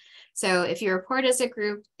 Yes. So if you report as a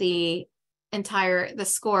group, the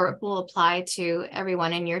score will apply to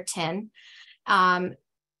everyone in your TIN.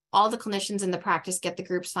 All the clinicians in the practice get the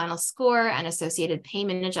group's final score and associated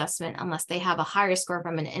payment adjustment unless they have a higher score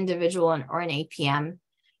from an individual or an APM,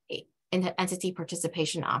 entity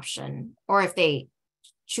participation option, or if they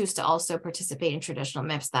choose to also participate in traditional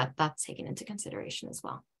MIPS, that's taken into consideration as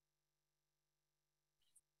well.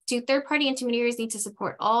 Do third-party intermediaries need to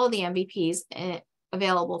support all the MVPs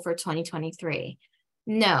available for 2023?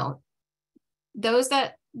 No.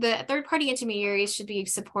 The third-party intermediaries should be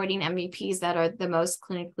supporting MVPs that are the most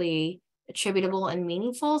clinically attributable and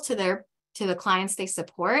meaningful to the clients they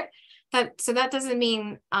support. So that doesn't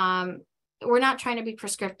mean we're not trying to be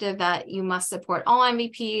prescriptive that you must support all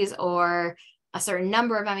MVPs or a certain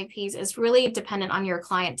number of MVPs. Is really dependent on your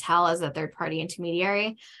clientele as a third-party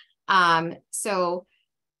intermediary. So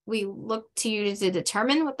we look to you to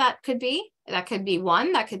determine what that could be. That could be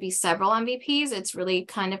one, that could be several MVPs. It's really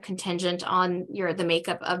kind of contingent on the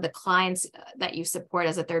makeup of the clients that you support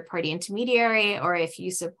as a third-party intermediary, or if you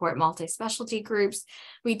support multi-specialty groups.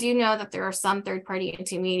 We do know that there are some third-party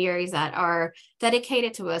intermediaries that are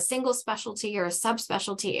dedicated to a single specialty or a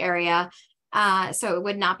subspecialty area. So it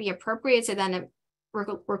would not be appropriate to then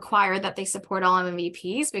require that they support all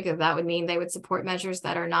MVPs, because that would mean they would support measures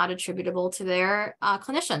that are not attributable to their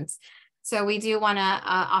clinicians. So we do want to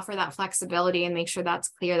offer that flexibility and make sure that's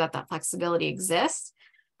clear that that flexibility exists.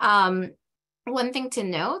 One thing to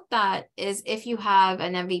note that is if you have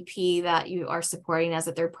an MVP that you are supporting as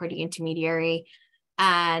a third-party intermediary,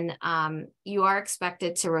 and you are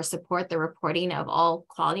expected to support the reporting of all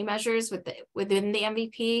quality measures within the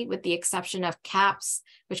MVP, with the exception of CAPS,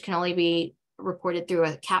 which can only be reported through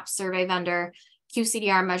a CAPS survey vendor,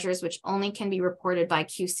 QCDR measures, which only can be reported by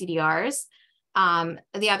QCDRs.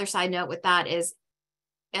 The other side note with that is,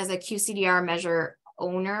 as a QCDR measure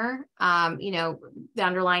owner, the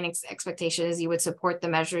underlying expectation is you would support the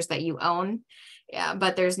measures that you own.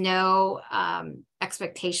 But there's no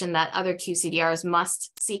expectation that other QCDRs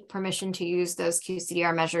must seek permission to use those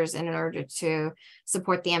QCDR measures in order to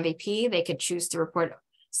support the MVP. They could choose to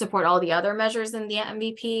support all the other measures in the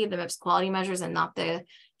MVP, the MIPS quality measures, and not the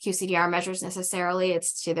QCDR measures necessarily.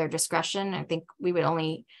 It's to their discretion. I think we would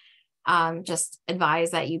only just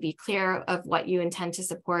advise that you be clear of what you intend to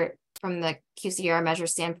support from the QCDR measure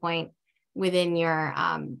standpoint within your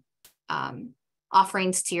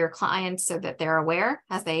offerings to your clients, so that they're aware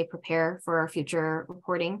as they prepare for future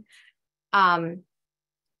reporting.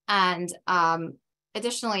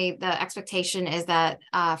 Additionally, the expectation is that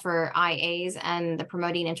for IAs and the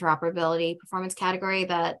promoting interoperability performance category,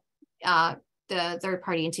 that the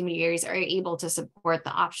third-party intermediaries are able to support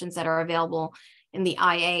the options that are available in the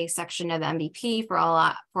IA section of the MVP for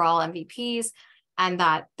all MVPs, and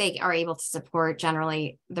that they are able to support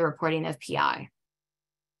generally the reporting of PI.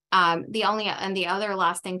 The other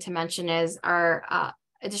last thing to mention is our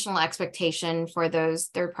additional expectation for those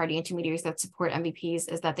third-party intermediaries that support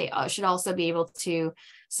MVPs is that they should also be able to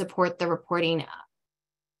support the reporting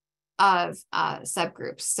of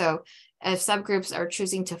subgroups. So if subgroups are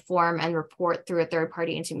choosing to form and report through a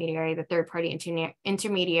third-party intermediary, the third-party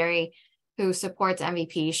intermediary who supports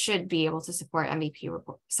MVP should be able to support MVP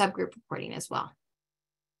subgroup reporting as well.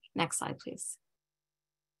 Next slide, please.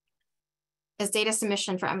 is data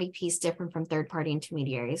submission for MVPs different from third-party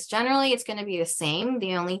intermediaries? Generally, it's going to be the same.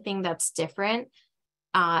 The only thing that's different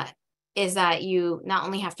is that you not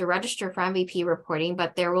only have to register for MVP reporting,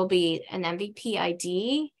 but there will be an MVP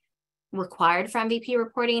ID required for MVP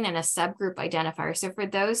reporting and a subgroup identifier. So for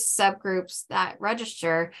those subgroups that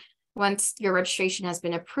register, once your registration has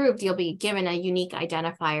been approved, you'll be given a unique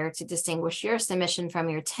identifier to distinguish your submission from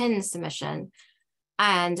your TIN submission.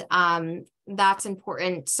 And that's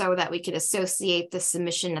important so that we could associate the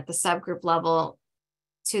submission at the subgroup level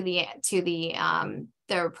to the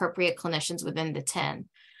appropriate clinicians within the TIN.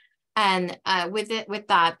 And with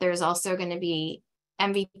that, there's also going to be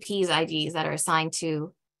MVPs IDs that are assigned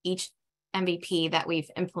to each MVP that we've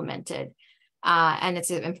implemented. And it's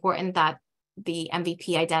important that the MVP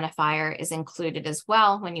identifier is included as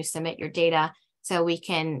well when you submit your data, so we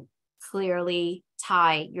can clearly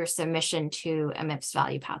tie your submission to a MIPS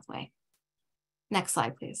value pathway. Next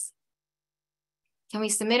slide, please. Can we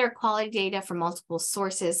submit our quality data from multiple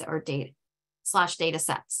sources or data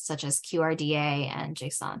sets, such as QRDA and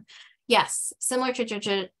JSON? Yes, similar to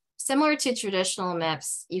traditional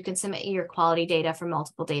MIPS, you can submit your quality data from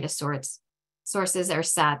multiple data sources or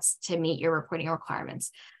sets to meet your reporting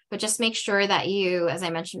requirements. But just make sure that you, as I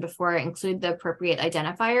mentioned before, include the appropriate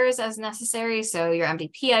identifiers as necessary. So your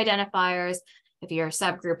MVP identifiers, if you're a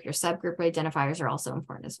subgroup, your subgroup identifiers are also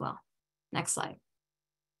important as well. Next slide.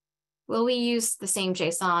 Will we use the same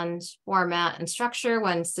JSON format and structure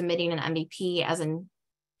when submitting an MVP as in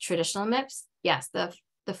traditional MIPS? Yes, the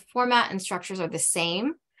format and structures are the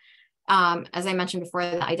same. As I mentioned before,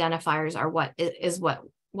 the identifiers are what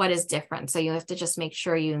is different. So you have to just make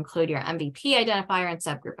sure you include your MVP identifier and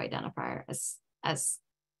subgroup identifier as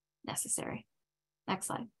necessary. Next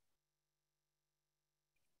slide.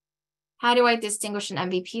 How do I distinguish an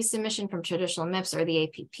MVP submission from traditional MIPS or the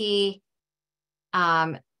APP?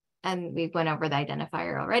 And we went over the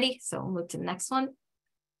identifier already, so we'll move to the next one.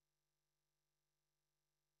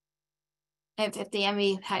 If the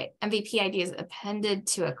MVP ID is appended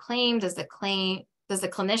to a claim, does the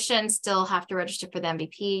clinician still have to register for the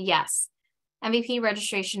MVP? Yes. MVP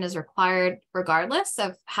registration is required regardless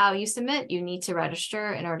of how you submit. You need to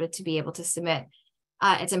register in order to be able to submit.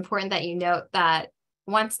 It's important that you note that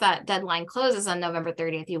once that deadline closes on November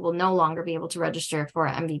 30th, you will no longer be able to register for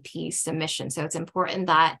MVP submission. So it's important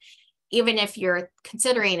that even if you're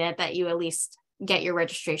considering it, that you at least get your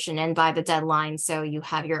registration in by the deadline, so you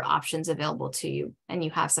have your options available to you and you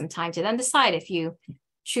have some time to then decide if you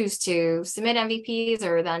choose to submit MVPs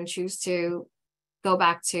or then choose to go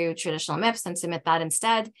back to traditional MIPS and submit that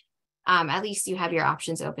instead. At least you have your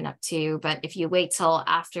options open up to you. But if you wait till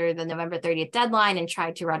after the November 30th deadline and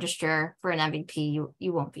try to register for an MVP,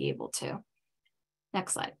 you won't be able to.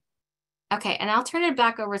 Next slide. Okay, and I'll turn it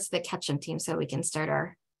back over to the Ketchum team so we can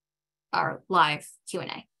start our live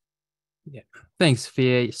Q&A. Yeah, thanks,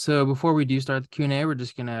 Fia. So before we do start the Q&A, we're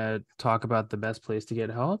just going to talk about the best place to get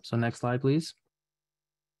help. So next slide, please.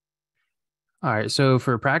 All right, so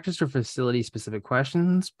for practice or facility-specific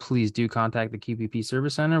questions, please do contact the QPP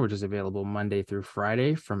Service Center, which is available Monday through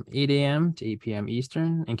Friday from 8 a.m. to 8 p.m.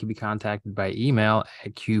 Eastern, and can be contacted by email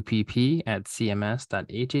at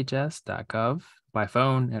qpp@cms.hhs.gov, by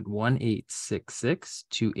phone at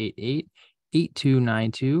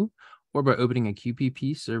 1-866-288-8292, or by opening a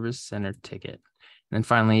QPP Service Center ticket. And then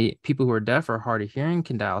finally, people who are deaf or hard of hearing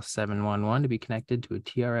can dial 711 to be connected to a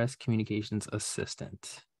TRS communications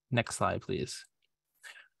assistant. Next slide, please.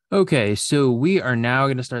 Okay, so we are now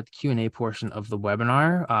going to start the Q&A portion of the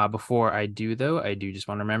webinar. Before I do, though, I do just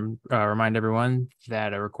want to remind everyone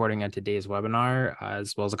that a recording of today's webinar,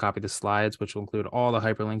 as well as a copy of the slides, which will include all the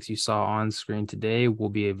hyperlinks you saw on screen today, will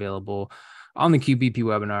be available on the QPP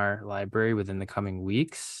webinar library within the coming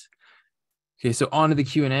weeks. Okay, so on to the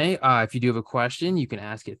Q&A. If you do have a question, you can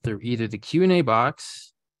ask it through either the Q&A box,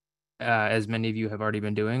 as many of you have already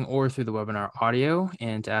been doing, or through the webinar audio.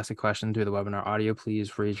 And to ask a question through the webinar audio,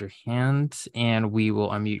 please raise your hand and we will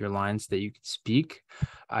unmute your line so that you can speak.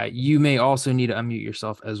 You may also need to unmute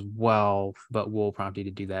yourself as well, but we'll prompt you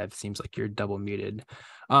to do that if it seems like you're double muted.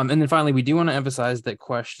 And then finally, we do want to emphasize that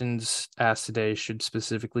questions asked today should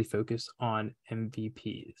specifically focus on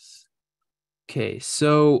MVPs. Okay,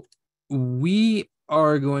 so we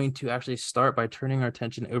are going to actually start by turning our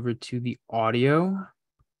attention over to the audio.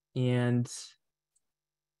 And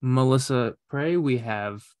Melissa Prey, we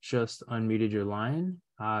have just unmuted your line.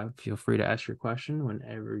 Feel free to ask your question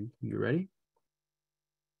whenever you're ready.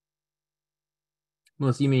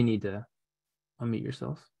 Melissa, you may need to unmute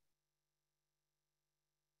yourself.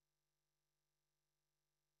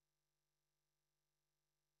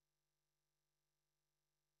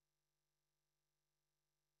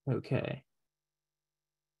 Okay.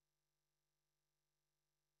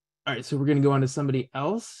 All right, so we're going to go on to somebody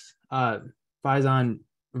else. Faizan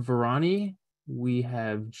Varani, we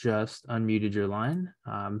have just unmuted your line.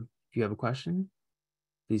 If you have a question,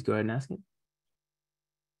 please go ahead and ask it.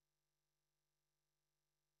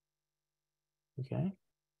 Okay.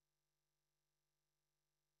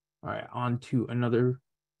 All right, on to another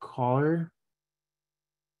caller.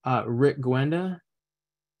 Rick Gwenda,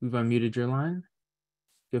 we've unmuted your line.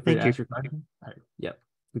 Feel free to ask your question. All right, yep,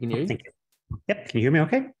 we can hear you. Thank you. Yep, can you hear me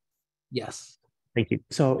okay? Yes. Thank you.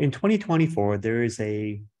 So in 2024, there is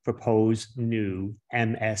a proposed new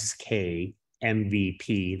MSK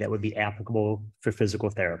MVP that would be applicable for physical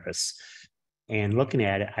therapists. And looking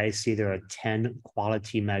at it, I see there are 10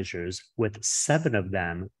 quality measures, with 7 of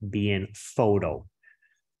them being photo.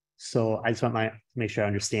 So I just want to make sure I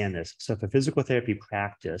understand this. So if a physical therapy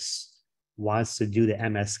practice wants to do the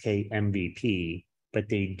MSK MVP, but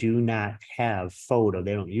they do not have photo,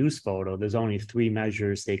 they don't use photo, there's only 3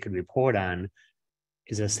 measures they could report on.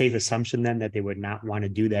 Is it a safe assumption then that they would not want to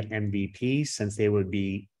do that MVP, since they would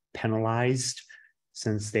be penalized,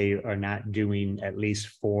 since they are not doing at least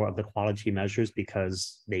 4 of the quality measures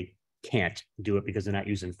because they can't do it because they're not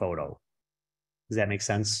using photo? Does that make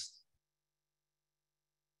sense?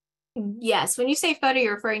 Yes, when you say photo,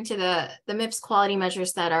 you're referring to the MIPS quality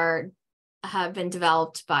measures that have been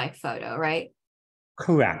developed by photo, right?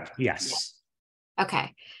 Correct. Yes.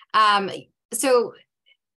 Okay. So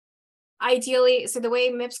ideally, so the way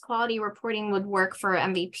MIPS quality reporting would work for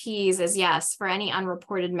MVPs is, yes, for any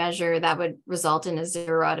unreported measure, that would result in a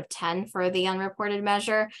 0 out of 10 for the unreported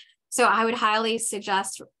measure. So I would highly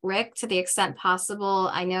suggest, Rick, to the extent possible,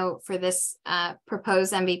 I know for this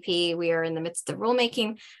proposed MVP, we are in the midst of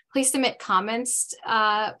rulemaking. Please submit comments,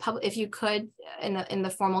 if you could, in the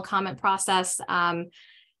formal comment process.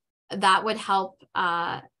 That would help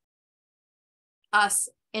us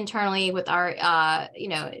internally with our,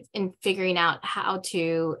 in figuring out how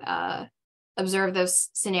to observe those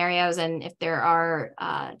scenarios, and if there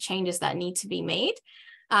are changes that need to be made.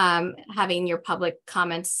 Having your public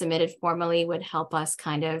comments submitted formally would help us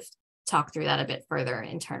kind of talk through that a bit further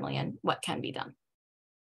internally and what can be done.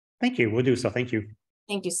 Thank you. We'll do so. Thank you.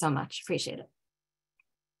 Thank you so much. Appreciate it.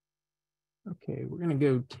 Okay, we're going to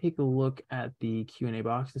go take a look at the Q&A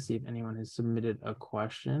box to see if anyone has submitted a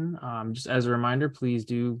question. Just as a reminder, please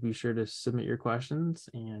do be sure to submit your questions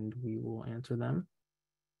and we will answer them.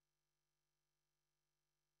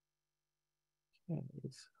 Okay,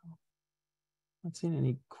 so not seeing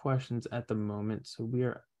any questions at the moment, so we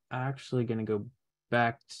are actually going to go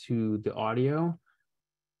back to the audio.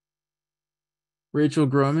 Rachel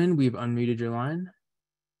Groman, we've unmuted your line.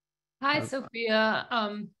 Hi, Sophia.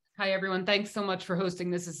 Hi, everyone. Thanks so much for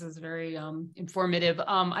hosting this. This is very informative.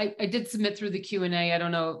 I did submit through the Q&A. I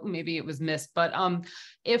don't know, maybe it was missed, but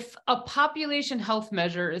if a population health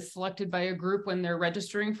measure is selected by a group when they're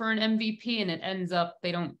registering for an MVP and it ends up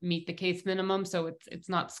they don't meet the case minimum, so it's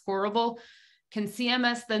not scoreable, can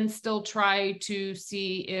CMS then still try to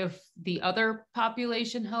see if the other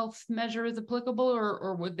population health measure is applicable,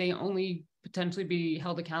 or would they only potentially be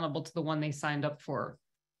held accountable to the one they signed up for?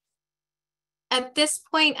 At this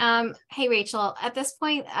point, hey, Rachel, at this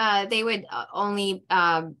point, they would only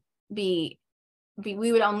we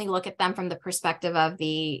would only look at them from the perspective of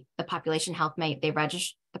the population health measure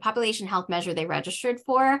they registered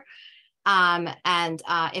for. And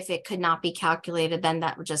if it could not be calculated, then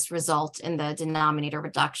that would just result in the denominator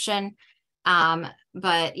reduction.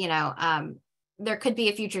 But there could be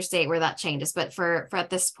a future state where that changes. But for at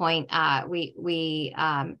this point, we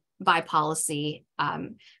by policy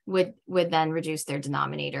would then reduce their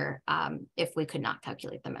denominator if we could not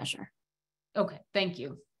calculate the measure. Okay, thank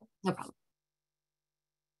you. No problem.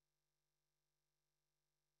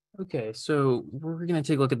 Okay, so we're going to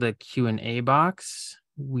take a look at the Q&A box.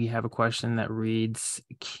 We have a question that reads,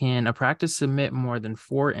 can a practice submit more than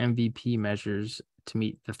 4 MVP measures to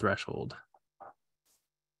meet the threshold?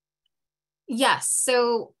 Yes.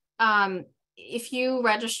 So if you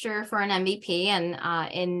register for an MVP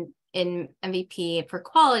and in MVP for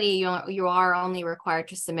quality, you are only required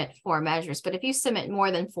to submit 4 measures. But if you submit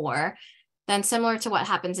more than 4, then similar to what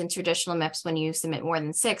happens in traditional MIPS, when you submit more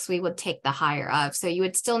than 6, we would take the higher of. So you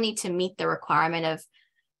would still need to meet the requirement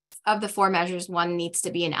of the 4 measures. 1 needs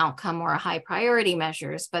to be an outcome or a high priority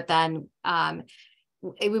measures, but then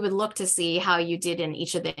we would look to see how you did in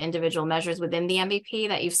each of the individual measures within the MVP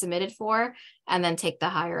that you've submitted for, and then take the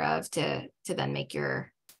higher of to then make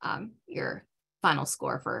your final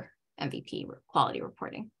score for MVP quality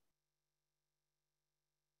reporting.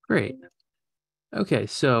 Great. Okay,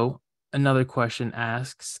 so another question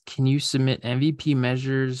asks, can you submit MVP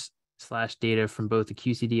measures / data from both the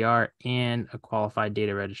QCDR and a qualified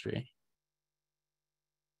data registry?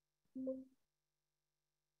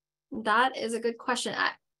 That is a good question.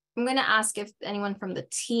 I'm going to ask if anyone from the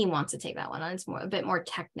team wants to take that one on. It's a bit more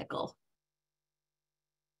technical.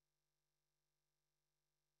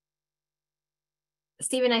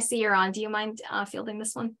 Stephen, I see you're on. Do you mind fielding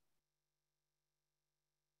this one?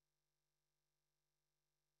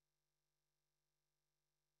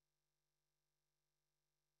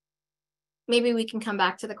 Maybe we can come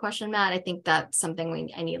back to the question, Matt. I think that's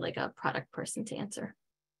something I need like a product person to answer.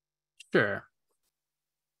 Sure.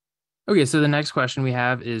 Okay, so the next question we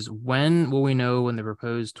have is, when will we know when the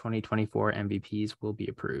proposed 2024 MVPs will be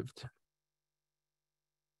approved?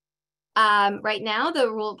 Right now,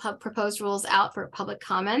 the proposed rules out for public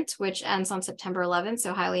comment, which ends on September 11th.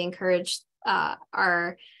 So highly encourage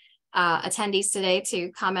our attendees today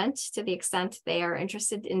to comment to the extent they are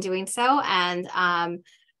interested in doing so. And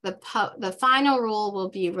the final rule will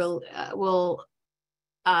be released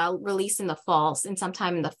in the fall,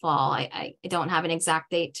 sometime in the fall. I don't have an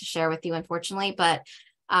exact date to share with you, unfortunately, but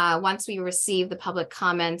once we receive the public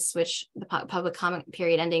comments, which the public comment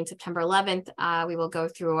period ending September 11th, we will go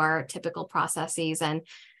through our typical processes, and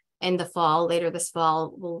in the fall, later this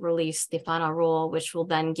fall, we'll release the final rule, which will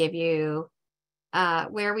then give you our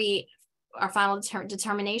final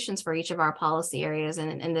determinations for each of our policy areas,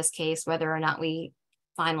 and in this case, whether or not we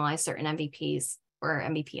finalize certain MVPs or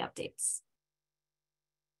MVP updates.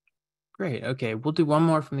 Great. Okay, we'll do one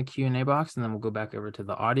more from the Q&A box, and then we'll go back over to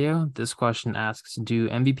the audio. This question asks, do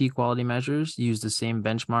MVP quality measures use the same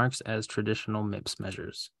benchmarks as traditional MIPS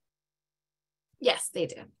measures? Yes, they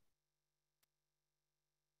do.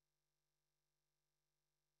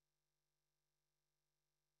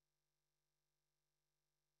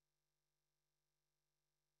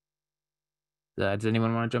 Does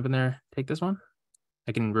anyone want to jump in there, take this one?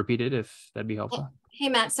 I can repeat it if that'd be helpful. Hey,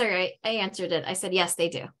 Matt, sorry, I answered it. I said, yes, they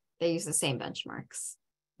do. They use the same benchmarks.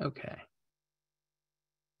 Okay.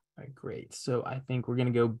 All right, great. So I think we're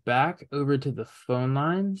going to go back over to the phone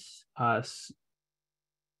lines. Smasri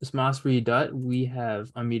Dutt, we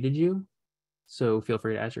have unmuted you, so feel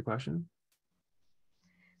free to ask your question.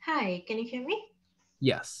 Hi, can you hear me?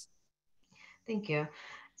 Yes. Thank you.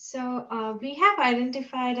 So we have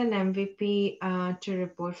identified an MVP to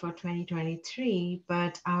report for 2023,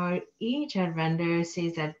 but our EHR vendor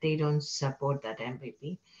says that they don't support that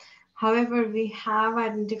MVP. However, we have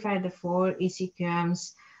identified the 4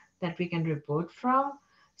 ECQMs that we can report from.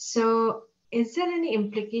 So is there any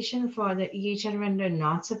implication for the EHR vendor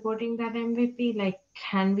not supporting that MVP? Like,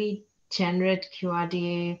 can we generate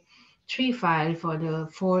QRDA 3 file for the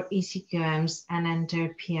 4 ECQMs and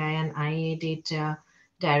enter PI and IA data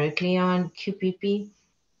directly on QPP?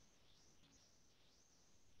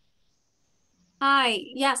 Hi,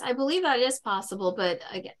 yes, I believe that is possible, but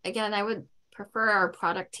again, I would prefer our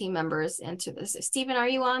product team members answer this. Stephen, are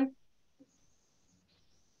you on?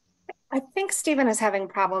 I think Stephen is having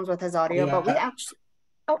problems with his audio, but we actually.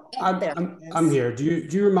 Oh, there. I'm here. Do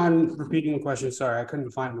you mind repeating the question? Sorry, I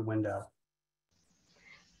couldn't find the window.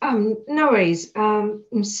 No worries.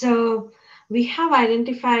 So we have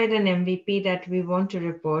identified an MVP that we want to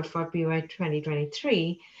report for PY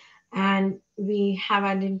 2023, and we have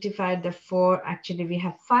identified the 4. Actually, we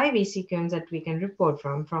have 5 ECQMs that we can report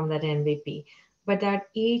from that MVP. But that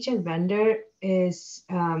each vendor is,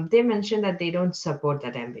 they mentioned that they don't support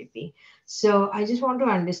that MVP. So I just want to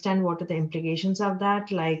understand what are the implications of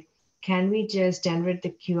that. Like, can we just generate the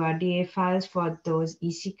QRDA files for those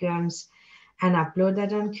ECQMs and upload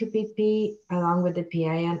that on QPP along with the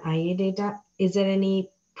PI and IA data? Is there any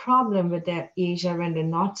problem with the EHR vendor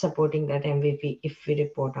not supporting that MVP if we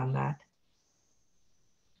report on that?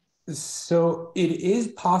 So it is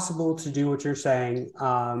possible to do what you're saying,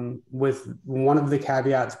 with one of the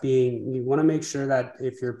caveats being you want to make sure that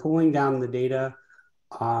if you're pulling down the data,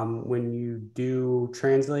 when you do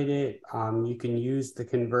translate it, you can use the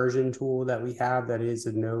conversion tool that we have that is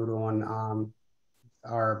a node on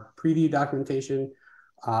our preview documentation,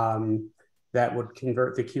 that would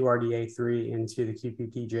convert the QRDA3 into the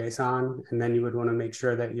QPP JSON. And then you would want to make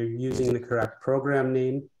sure that you're using the correct program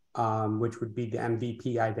name, which would be the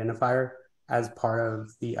MVP identifier as part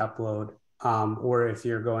of the upload. Or if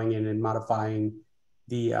you're going in and modifying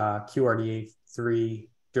the QRDA3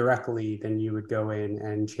 directly, then you would go in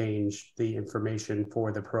and change the information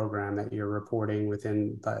for the program that you're reporting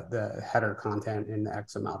within the header content in the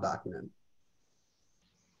XML document.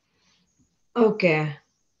 Okay.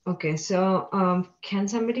 Okay. So can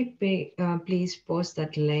somebody please post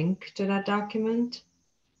that link to that document?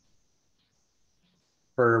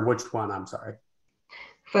 For which one? I'm sorry.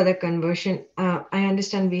 for the conversion, I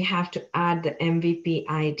understand we have to add the MVP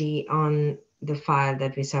ID on the file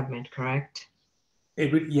that we submit, correct?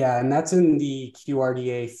 It would, yeah, and that's in the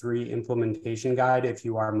QRDA3 implementation guide if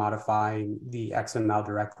you are modifying the XML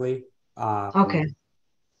directly. Okay.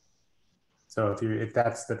 So if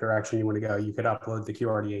that's the direction you want to go, you could upload the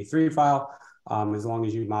QRDA3 file as long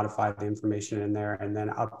as you modify the information in there, and then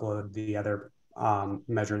upload the other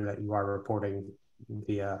measure that you are reporting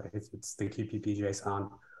via, if it's the QPP JSON,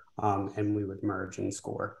 and we would merge and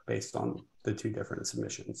score based on the two different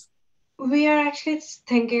submissions. We are actually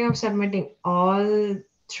thinking of submitting all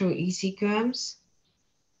through ECQMs.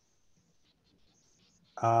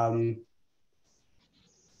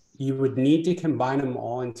 You would need to combine them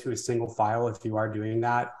all into a single file if you are doing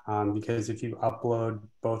that, because if you upload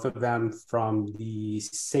both of them from the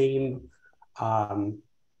same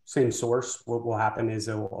source, what will happen is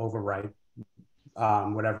it will overwrite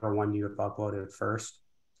whatever one you have uploaded first.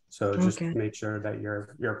 So just make sure that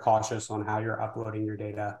you're cautious on how you're uploading your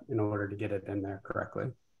data in order to get it in there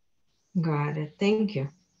correctly. Got it. Thank you.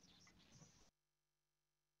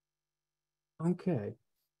 Okay.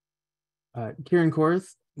 Kieran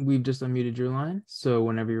Korth, we've just unmuted your line. So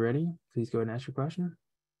whenever you're ready, please go ahead and ask your question.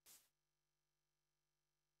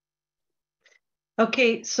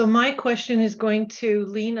 Okay, so my question is going to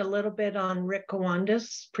lean a little bit on Rick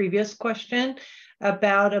Kawanda's previous question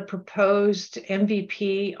about a proposed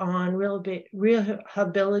MVP on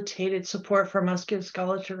rehabilitated support for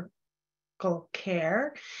musculoskeletal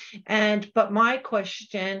care. But my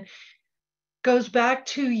question goes back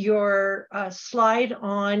to your slide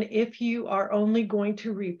on if you are only going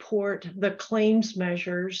to report the claims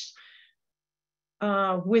measures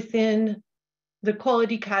within the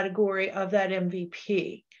quality category of that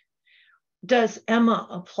MVP. Does EMMA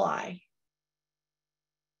apply?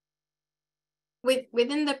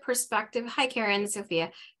 Within the perspective, hi Karen, Sophia.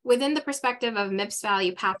 Within the perspective of MIPS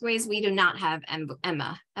Value Pathways, we do not have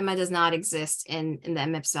EMMA. EMMA does not exist in the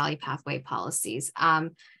MIPS Value Pathway policies.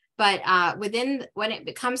 But when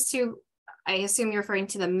it comes to, I assume you're referring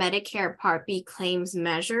to the Medicare Part B claims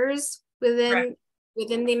measures within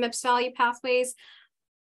the MIPS Value Pathways.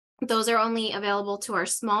 Those are only available to our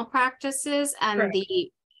small practices, and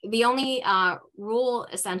the only rule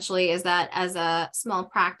essentially is that as a small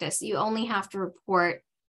practice, you only have to report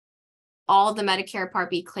all the Medicare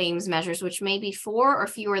Part B claims measures, which may be 4 or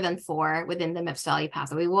fewer than 4 within the MIPS Value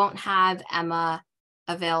Pathway. We won't have EMMA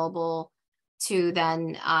available to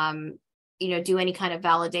then do any kind of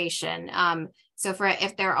validation. So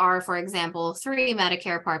if there are, for example, 3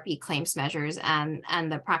 Medicare Part B claims measures and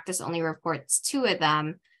the practice only reports 2 of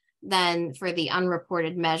them, then for the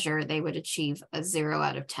unreported measure, they would achieve a 0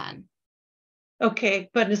 out of 10.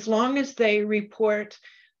 Okay, but as long as they report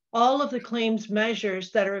all of the claims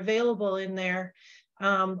measures that are available in there,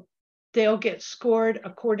 they'll get scored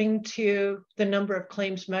according to the number of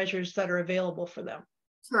claims measures that are available for them.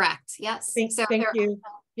 Correct. Yes. Thank you.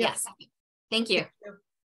 Yes. Thank you.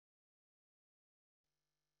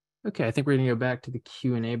 Okay, I think we're going to go back to the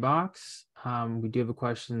Q&A box. We do have a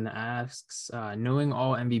question that asks, knowing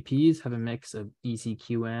all MVPs have a mix of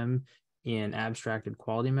ECQM and abstracted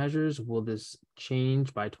quality measures, will this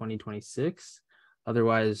change by 2026?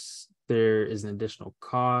 Otherwise, there is an additional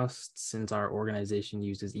cost since our organization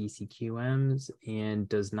uses ECQMs and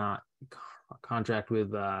does not contract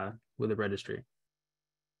with a registry.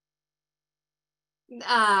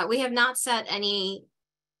 We have not set any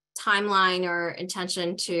timeline or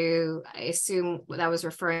intention to, I assume that was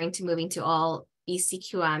referring to moving to all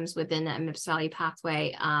ECQMs within the MIPS Value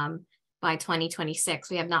Pathway by 2026.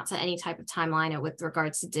 We have not set any type of timeline with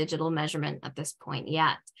regards to digital measurement at this point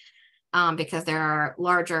yet, because there are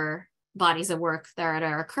larger bodies of work that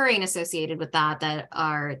are occurring associated with that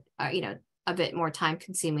are a bit more time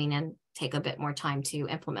consuming and take a bit more time to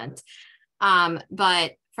implement.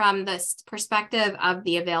 But from the perspective of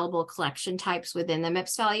the available collection types within the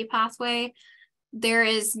MIPS Value Pathway, there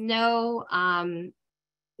is no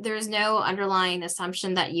underlying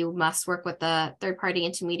assumption that you must work with a third-party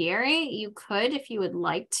intermediary. You could if you would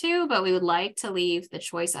like to, but we would like to leave the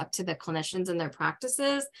choice up to the clinicians and their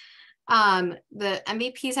practices. The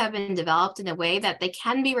MVPs have been developed in a way that they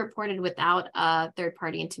can be reported without a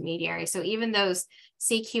third-party intermediary. So even those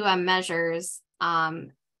CQM measures,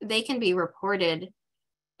 they can be reported.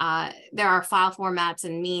 There are file formats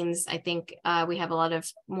and means. I think we have a lot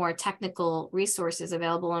of more technical resources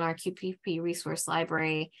available in our QPP resource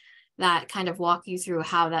library that kind of walk you through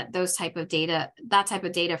how that type of data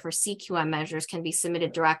for CQM measures can be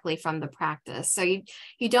submitted directly from the practice. So you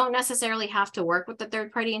don't necessarily have to work with the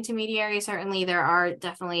third-party intermediary. Certainly there are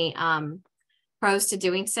definitely pros to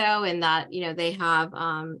doing so, in that, you know, they have,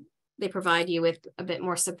 they provide you with a bit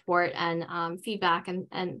more support and feedback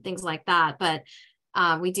and things like that. But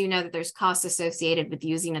we do know that there's costs associated with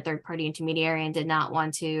using a third-party intermediary, and did not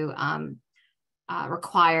want to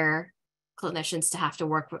require clinicians to have to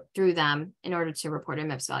work through them in order to report a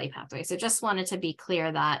MIPS value pathway. So just wanted to be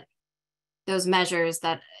clear that those measures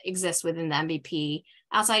that exist within the MVP,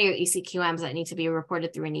 outside of your ECQMs that need to be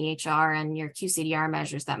reported through an EHR, and your QCDR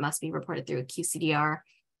measures that must be reported through a QCDR,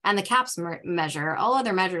 and the CAPS measure, all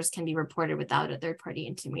other measures can be reported without a third-party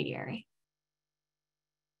intermediary.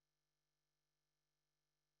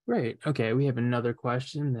 Great. Okay, we have another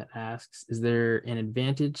question that asks, is there an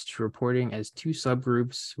advantage to reporting as two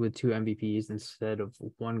subgroups with two MVPs instead of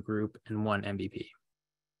one group and one MVP?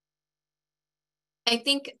 I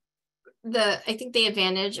think the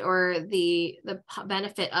advantage, or the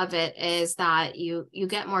benefit of it, is that you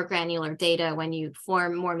get more granular data when you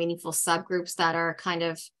form more meaningful subgroups that are kind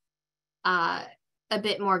of a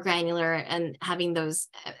bit more granular, and having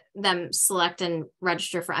them select and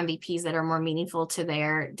register for MVPs that are more meaningful to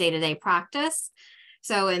their day-to-day practice.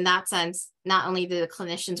 So in that sense, not only do the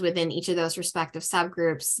clinicians within each of those respective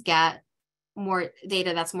subgroups get more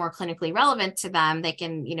data that's more clinically relevant to them, they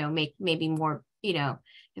can, you know, make maybe more, you know,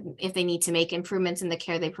 if they need to make improvements in the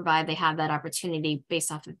care they provide, they have that opportunity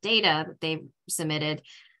based off of data that they've submitted.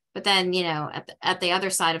 But then, you know, at the other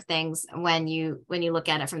side of things, when you look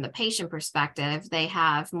at it from the patient perspective, they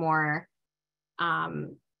have more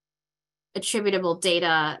attributable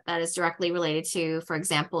data that is directly related to, for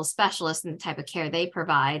example, specialists and the type of care they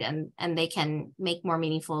provide, and they can make more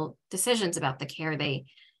meaningful decisions about the care they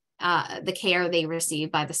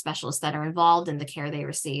receive by the specialists that are involved in the care they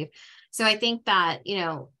receive. So I think that, you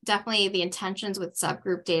know, definitely the intentions with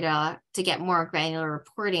subgroup data to get more granular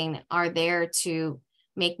reporting are there to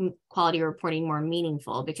make quality reporting more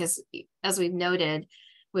meaningful, because as we've noted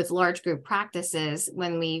with large group practices,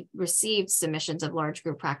 when we received submissions of large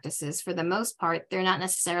group practices, for the most part, they're not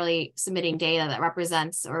necessarily submitting data that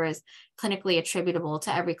represents or is clinically attributable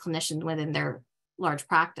to every clinician within their large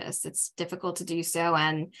practice. It's difficult to do so.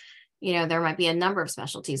 And, you know, there might be a number of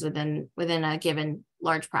specialties within a given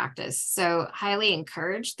large practice. So highly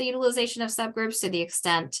encourage the utilization of subgroups to the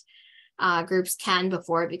extent groups can,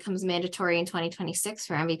 before it becomes mandatory in 2026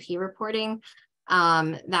 for MVP reporting.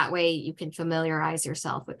 That way you can familiarize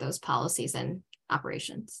yourself with those policies and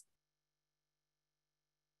operations.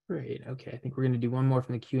 Great. Okay, I think we're going to do one more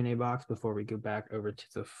from the Q&A box before we go back over to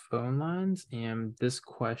the phone lines. And this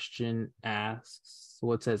question asks,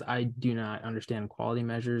 well, it says, I do not understand quality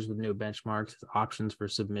measures with no benchmarks as options for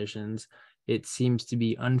submissions. It seems to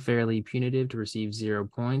be unfairly punitive to receive 0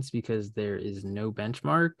 points because there is no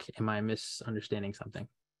benchmark. Am I misunderstanding something?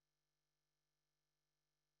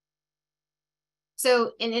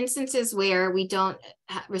 So in instances where we don't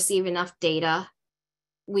receive enough data,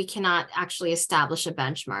 we cannot actually establish a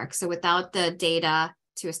benchmark. So without the data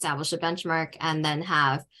to establish a benchmark and then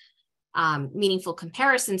have meaningful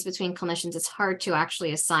comparisons between clinicians, it's hard to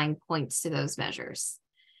actually assign points to those measures.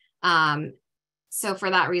 So for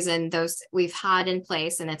that reason, those we've had in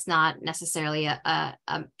place, and it's not necessarily a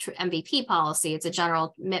MVP policy, it's a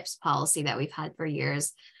general MIPS policy that we've had for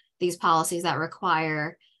years. These policies that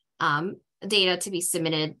require data to be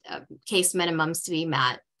submitted, case minimums to be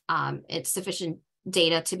met, it's sufficient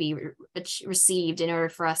data to be received in order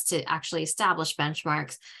for us to actually establish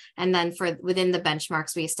benchmarks. And then within the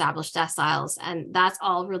benchmarks, we establish deciles. And that's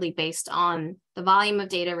all really based on the volume of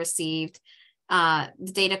data received,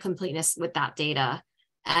 the data completeness with that data,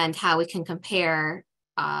 and how we can compare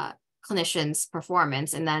clinicians'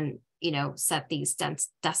 performance, and then, you know, set these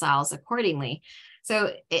deciles accordingly.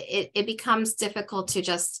 So it becomes difficult to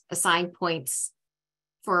just assign points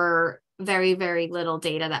for very, very little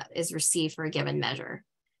data that is received for a given measure,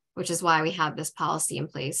 which is why we have this policy in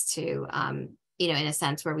place to, you know, in a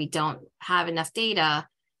sense where we don't have enough data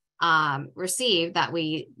received, that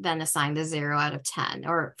we then assign the 0 out of 10,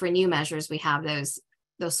 or for new measures, we have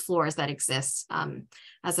those floors that exist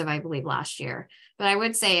as of, I believe, last year. But I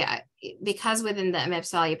would say, because within the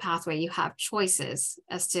MIPS value pathway, you have choices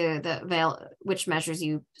as to which measures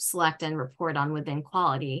you select and report on within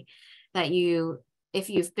quality, that if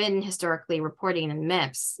you've been historically reporting in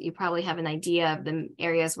MIPS, you probably have an idea of the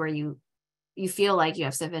areas where you feel like you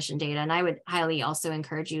have sufficient data. And I would highly also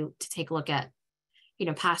encourage you to take a look at, you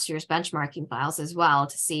know, past year's benchmarking files as well,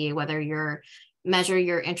 to see whether your measure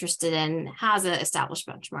you're interested in has an established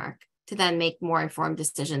benchmark, to then make more informed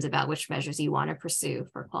decisions about which measures you want to pursue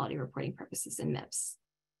for quality reporting purposes in MIPS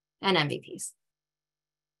and MVPs.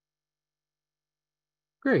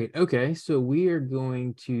 Great. Okay, so we are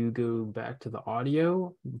going to go back to the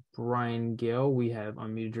audio. Brian Gale, we have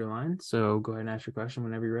unmuted your line, so go ahead and ask your question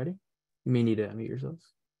whenever you're ready. You may need to unmute yourselves.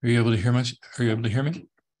 Are you able to hear me? Are you able to hear me?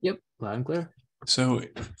 Yep, loud and clear. So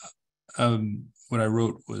what I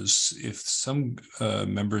wrote was, if some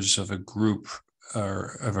members of a group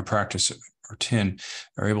or of a practice or TIN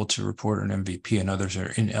are able to report an MVP and others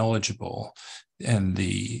are ineligible, and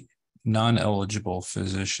the non-eligible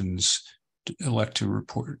physicians elect to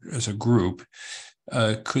report as a group,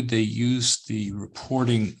 could they use the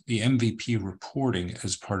MVP reporting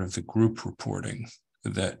as part of the group reporting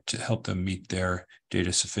that to help them meet their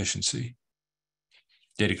data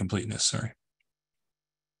completeness, sorry.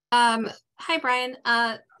 Hi, Brian.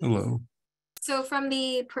 Hello. So from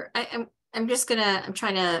the, I'm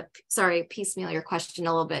trying to, sorry, piecemeal your question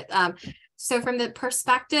a little bit. So from the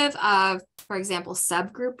perspective of, for example,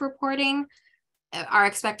 subgroup reporting, our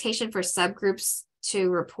expectation for subgroups to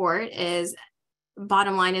report is,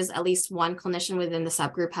 bottom line is at least one clinician within the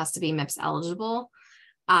subgroup has to be MIPS eligible.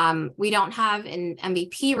 We don't have in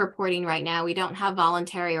MVP reporting right now, we don't have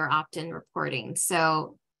voluntary or opt-in reporting.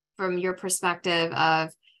 So from your perspective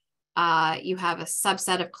of, you have a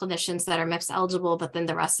subset of clinicians that are MIPS eligible, but then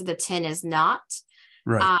the rest of the TIN is not.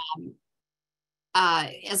 Right.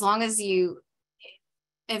 As long as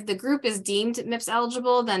if the group is deemed MIPS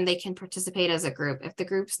eligible, then they can participate as a group. If the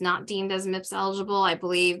group's not deemed as MIPS eligible, I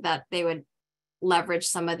believe that they would leverage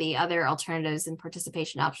some of the other alternatives and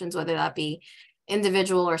participation options, whether that be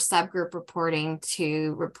individual or subgroup reporting,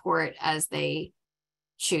 to report as they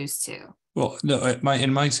choose to. Well, no,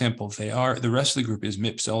 in my example, the rest of the group is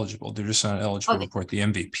MIPS eligible. They're just not eligible to report the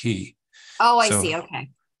MVP. Oh, I see. Okay.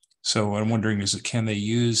 So what I'm wondering is, can they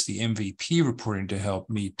use the MVP reporting to help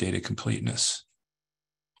meet data completeness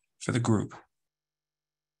for the group?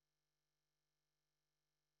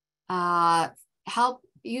 Help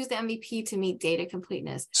use the MVP to meet data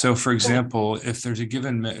completeness. So for example, if there's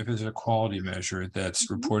a quality measure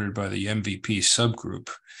that's reported by the MVP subgroup,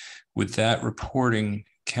 would that reporting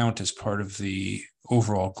count as part of the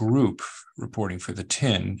overall group reporting for the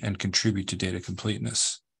TIN and contribute to data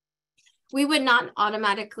completeness? We would not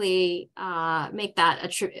automatically make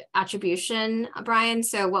that attribution, Brian.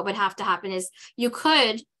 So what would have to happen is, you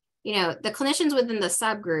could, the clinicians within the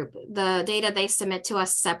subgroup, the data they submit to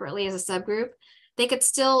us separately as a subgroup, they could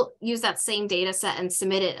still use that same data set and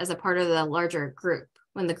submit it as a part of the larger group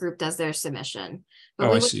when the group does their submission.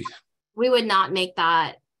 But I see. We would not make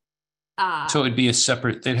that. So it'd be a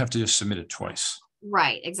separate, they'd have to just submit it twice.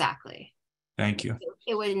 Right, exactly. Thank you.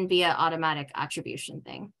 It wouldn't be an automatic attribution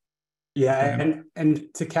thing. Yeah,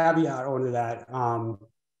 and to caveat onto that,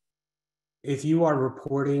 if you are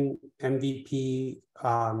reporting MVP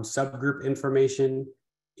subgroup information,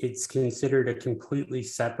 it's considered a completely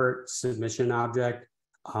separate submission object,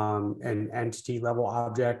 an entity level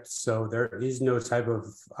object. So there is no type of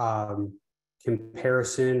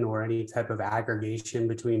comparison or any type of aggregation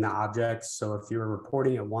between the objects. So if you're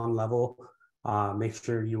reporting at one level, make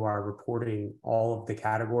sure you are reporting all of the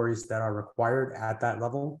categories that are required at that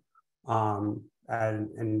level. And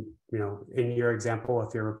in your example,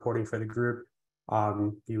 if you're reporting for the group,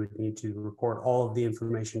 you would need to report all of the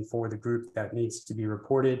information for the group that needs to be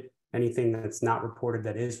reported. Anything that's not reported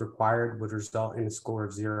that is required would result in a score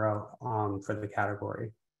of 0 for the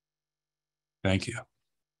category. Thank you.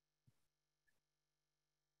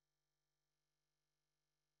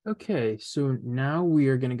 Okay, so now we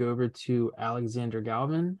are going to go over to Alexander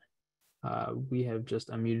Galvin. We have just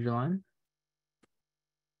unmuted your line.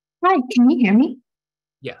 Hi, can you hear me?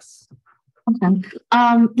 Yes. Okay.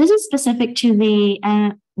 This is specific to the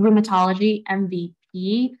rheumatology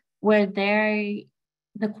MVP, where the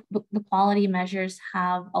quality measures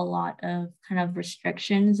have a lot of kind of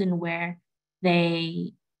restrictions in where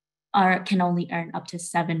they can only earn up to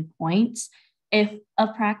 7 points. If a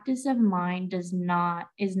practice of mine is not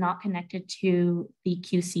connected to the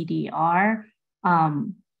QCDR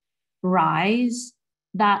RISE,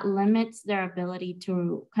 that limits their ability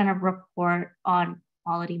to kind of report on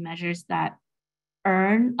quality measures that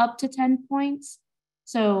earn up to 10 points.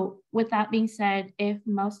 So with that being said, if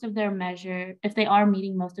they are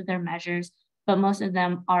meeting most of their measures, but most of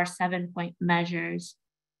them are 7-point measures,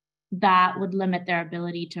 that would limit their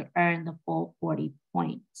ability to earn the full 40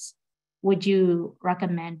 points. Would you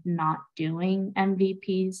recommend not doing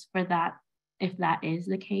MVPs for that, if that is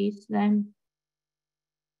the case then?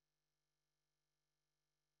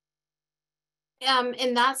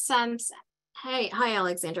 In that sense, hi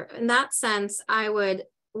Alexander. In that sense, I would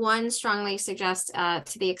strongly suggest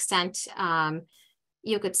to the extent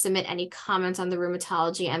you could submit any comments on the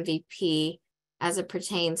rheumatology MVP as it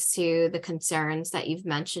pertains to the concerns that you've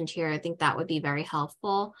mentioned here. I think that would be very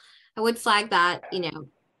helpful. I would flag that,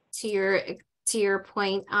 to your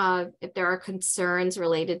point of if there are concerns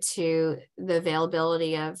related to the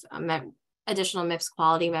availability of additional MIPS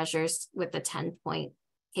quality measures with the 10-point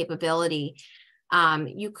capability,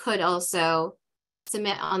 you could also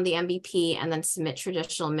submit on the MVP and then submit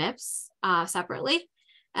traditional MIPS separately.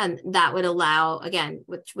 And that would allow, again,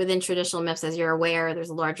 within traditional MIPS, as you're aware, there's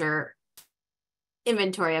a larger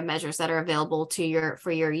inventory of measures that are available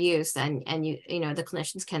for your use, and the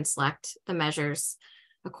clinicians can select the measures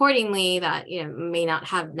accordingly that may not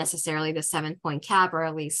have necessarily the 7-point cap, or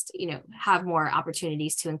at least have more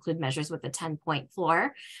opportunities to include measures with the 10-point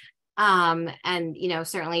floor. And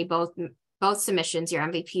certainly both submissions, your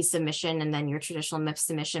MVP submission and then your traditional MIPS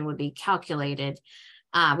submission, would be calculated.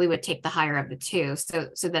 We would take the higher of the two.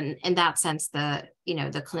 So then in that sense, the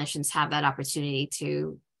clinicians have that opportunity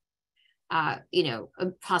to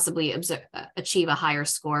possibly achieve a higher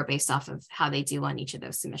score based off of how they do on each of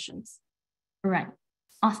those submissions. Right.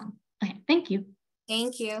 Awesome. Okay. Thank you.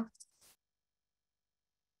 Thank you.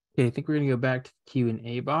 Okay, I think we're going to go back to the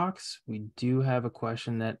Q&A box. We do have a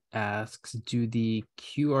question that asks, do the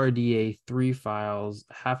QRDA 3 files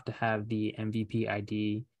have to have the MVP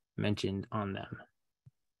ID mentioned on them?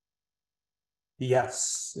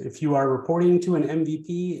 Yes. If you are reporting to an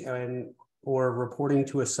MVP or reporting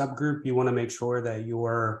to a subgroup, you want to make sure that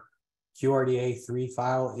your QRDA 3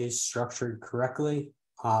 file is structured correctly.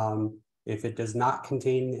 If it does not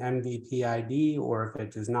contain MVP ID, or if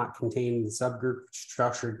it does not contain the subgroup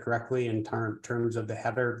structured correctly in terms of the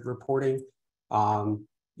header reporting,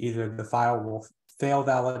 either the file will fail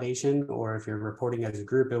validation, or if you're reporting as a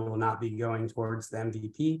group, it will not be going towards the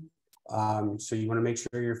MVP. So you want to make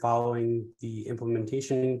sure you're following the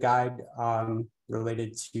implementation guide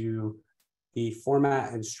related to the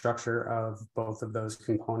format and structure of both of those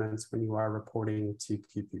components when you are reporting to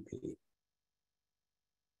QPP.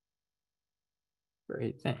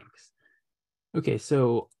 Great, thanks. Okay,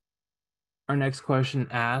 so our next question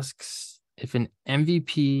asks, if an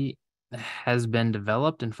MVP has been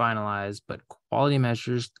developed and finalized, but quality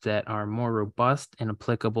measures that are more robust and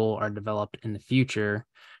applicable are developed in the future,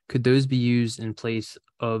 could those be used in place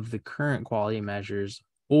of the current quality measures,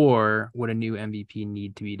 or would a new MVP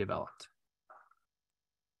need to be developed?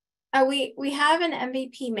 We have an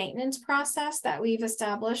MVP maintenance process that we've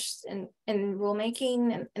established in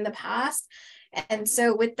rulemaking in the past. And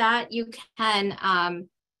so with that, you can,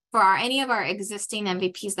 for any of our existing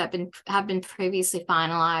MVPs that have been previously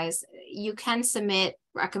finalized, you can submit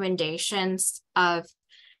recommendations of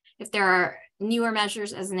if there are newer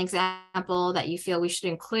measures, as an example, that you feel we should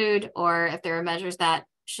include, or if there are measures that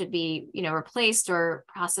should be replaced or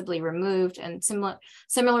possibly removed. And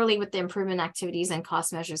similarly with the improvement activities and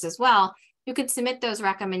cost measures as well, you could submit those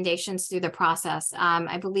recommendations through the process.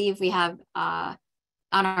 I believe we have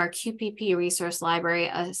on our QPP resource library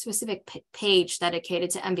a specific page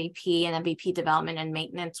dedicated to MVP and MVP development and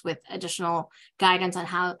maintenance, with additional guidance on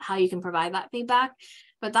how you can provide that feedback.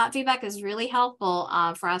 But that feedback is really helpful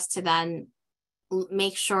for us to then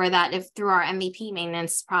make sure that if through our MVP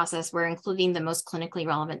maintenance process, we're including the most clinically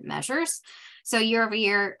relevant measures. So year over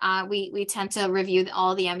year, we tend to review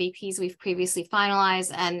all the MVPs we've previously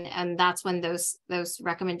finalized, and that's when those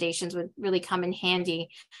recommendations would really come in handy.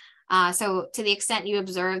 So to the extent you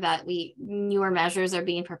observe that newer measures are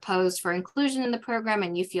being proposed for inclusion in the program,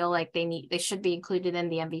 and you feel like they should be included in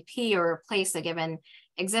the MVP or replace a given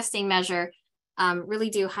existing measure, really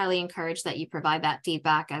do highly encourage that you provide that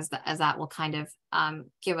feedback, as that will kind of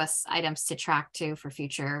give us items to track to for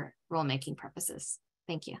future rulemaking purposes.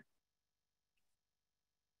 Thank you.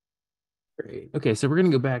 Great. Okay, so we're going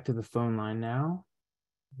to go back to the phone line now.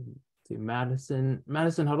 To Madison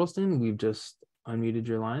Huddleston, we've just unmuted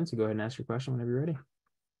your line, so go ahead and ask your question whenever you're ready.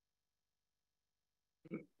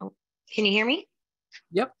 Oh, can you hear me?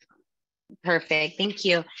 Yep. Perfect. Thank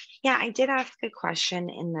you. Yeah, I did ask a question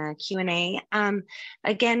in the Q&A.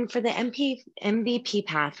 Again, for the MVP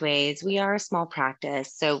pathways, we are a small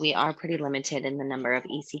practice, so we are pretty limited in the number of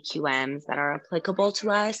ECQMs that are applicable to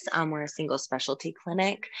us. We're a single specialty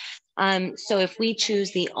clinic. So if we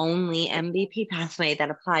choose the only MVP pathway that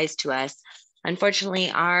applies to us, unfortunately,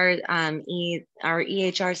 our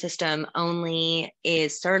EHR system only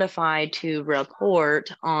is certified to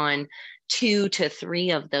report on 2 to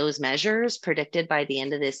 3 of those measures predicted by the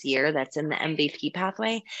end of this year that's in the MVP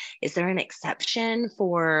pathway. Is there an exception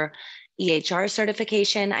for EHR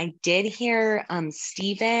certification. I did hear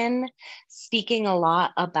Stephen speaking a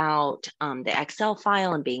lot about the Excel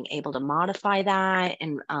file and being able to modify that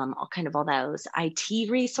and all those IT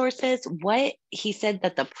resources. What he said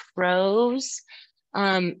that the pros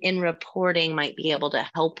in reporting might be able to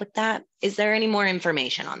help with that. Is there any more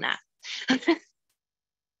information on that?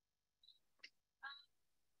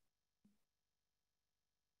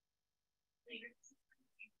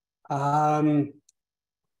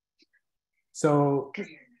 So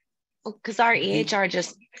because our EHR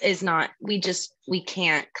just is not, we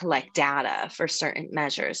can't collect data for certain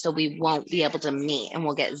measures. So we won't be able to meet and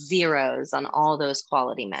we'll get zeros on all those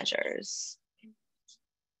quality measures.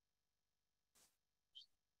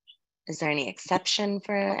 Is there any exception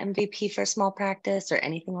for MVP for small practice or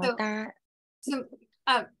anything like that? So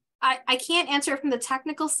I can't answer from the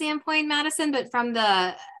technical standpoint, Madison, but from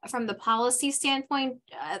the policy standpoint,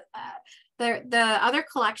 the other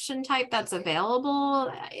collection type that's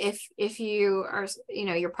available, if you are,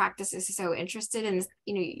 your practice is so interested in,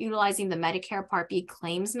 utilizing the Medicare Part B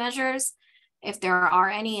claims measures, if there are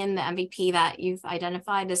any in the MVP that you've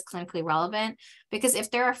identified as clinically relevant, because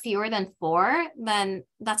if there are fewer than 4, then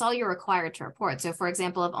that's all you're required to report. So for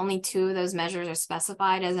example, if only 2 of those measures are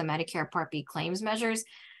specified as a Medicare Part B claims measures,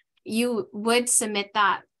 you would submit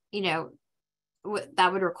that,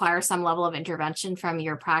 that would require some level of intervention from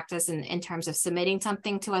your practice in terms of submitting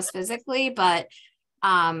something to us physically, but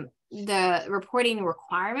the reporting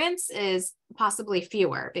requirements is possibly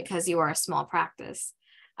fewer because you are a small practice.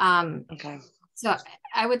 Okay. So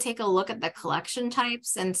I would take a look at the collection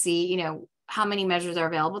types and see, how many measures are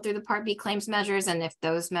available through the Part B claims measures, and if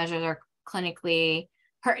those measures are clinically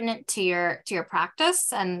pertinent to your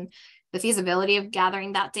practice and the feasibility of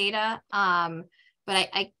gathering that data. But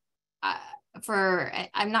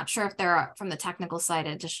I'm not sure if there are, from the technical side,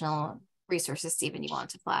 additional resources, Stephen, you want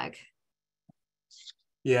to flag.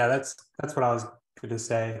 Yeah, that's what I was going to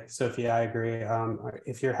say, Sophia. I agree.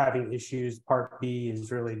 If you're having issues, Part B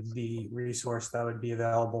is really the resource that would be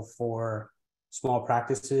available for small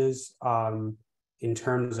practices in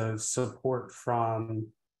terms of support from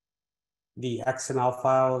the XML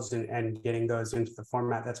files and getting those into the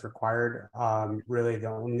format that's required. Really, the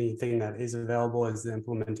only thing that is available is the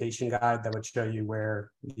implementation guide that would show you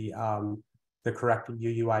where the correct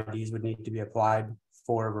UUIDs would need to be applied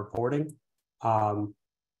for reporting.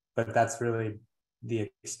 But that's really the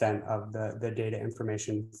extent of the data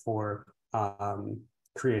information for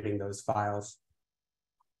creating those files.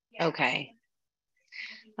 Okay.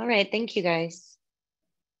 All right. Thank you, guys.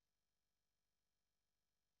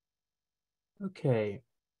 Okay.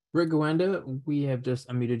 Rick Goenda, we have just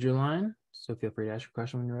unmuted your line, so feel free to ask your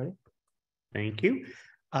question when you're ready. Thank you.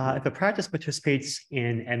 If a practice participates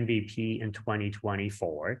in MVP in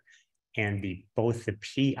 2024, and both the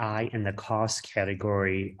PI and the cost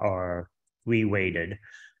category are reweighted,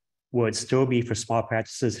 will it still be for small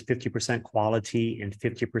practices 50% quality and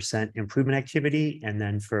 50% improvement activity? And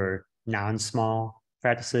then for non-small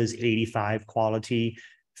practices, 85 quality,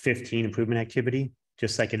 15 improvement activity,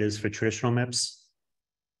 just like it is for traditional MIPS?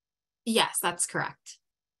 Yes, that's correct.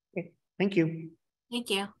 Okay. Thank you. Thank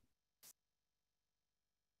you.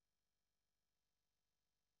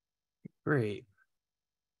 Great.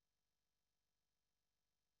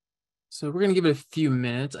 So we're going to give it a few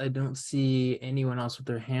minutes. I don't see anyone else with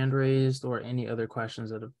their hand raised or any other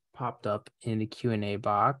questions that have popped up in the Q&A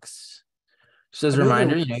box. Just as a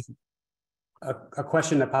reminder, a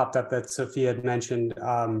question that popped up that Sophia had mentioned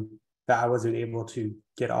that I wasn't able to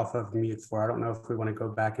get off of mute for. I don't know if we want to go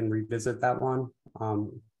back and revisit that one,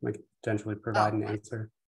 like potentially provide an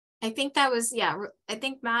answer. I think that was, I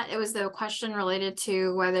think, Matt, it was the question related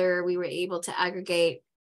to whether we were able to aggregate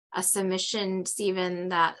a submission, Stephen,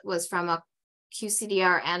 that was from a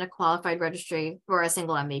QCDR and a qualified registry for a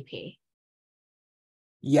single MVP.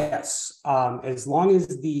 Yes, as long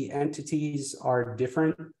as the entities are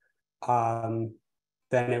different, then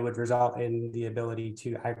it would result in the ability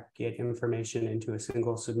to aggregate information into a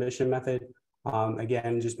single submission method.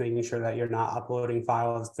 Again, just making sure that you're not uploading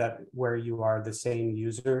files where you are the same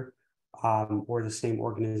user or the same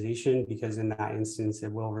organization, because in that instance,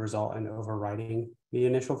 it will result in overwriting the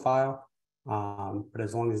initial file. But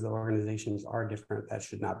as long as the organizations are different, that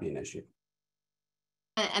should not be an issue.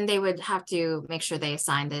 And they would have to make sure they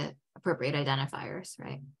assign the appropriate identifiers,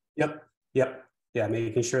 right? Yep. Yeah,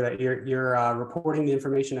 making sure that you're reporting the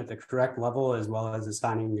information at the correct level, as well as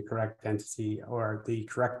assigning the correct entity or the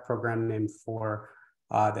correct program name for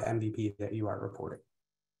the MVP that you are reporting.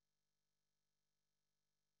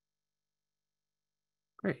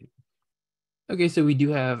 Great. Okay, so we do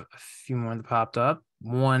have a few more that popped up.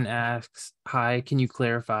 One asks, hi, can you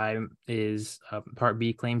clarify, is Part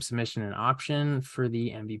B claim submission an option for the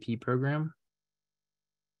MVP program?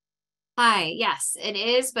 Hi, yes, it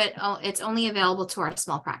is, but it's only available to our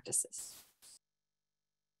small practices.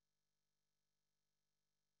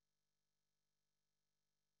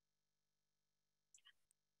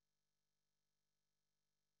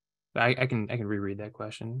 I can reread that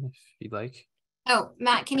question if you'd like. Oh,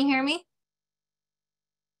 Matt, can you hear me?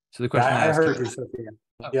 So the question I asks, heard you, Sophia.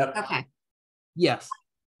 Yep. Okay. Yes.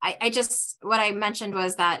 What I mentioned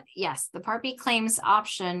was that, yes, the Part B claims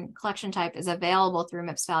option collection type is available through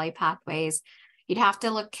MIPS Value Pathways. You'd have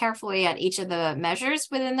to look carefully at each of the measures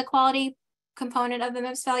within the quality component of the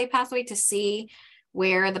MIPS Value Pathway to see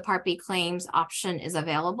where the Part B claims option is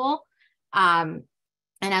available.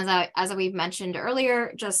 And as we've mentioned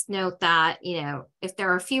earlier, just note that, if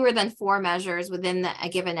there are fewer than 4 measures within a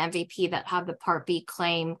given MVP that have the Part B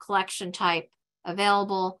claim collection type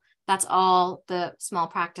available, that's all the small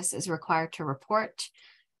practice is required to report.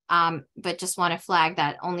 But just want to flag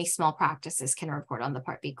that only small practices can report on the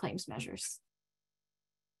Part B claims measures.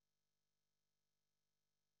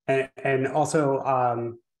 And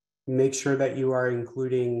also make sure that you are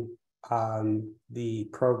including the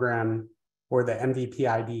program or the MVP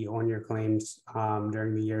ID on your claims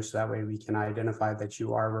during the year, so that way we can identify that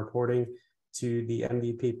you are reporting to the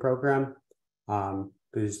MVP program.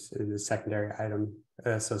 Is the secondary item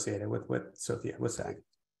associated with what Sophia was saying.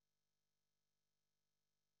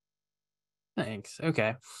 Thanks.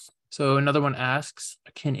 Okay. So another one asks,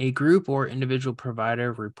 can a group or individual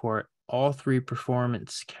provider report all 3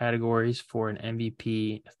 performance categories for an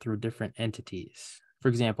MVP through different entities? For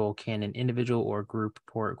example, can an individual or group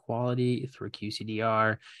report quality through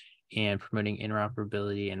QCDR and promoting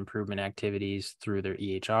interoperability and improvement activities through their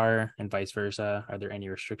EHR and vice versa? Are there any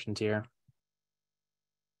restrictions here?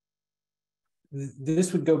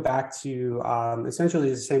 This would go back to essentially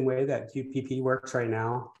the same way that QPP works right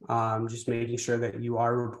now, just making sure that you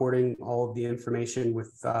are reporting all of the information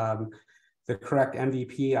with the correct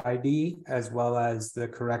MVP ID, as well as the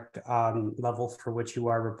correct level for which you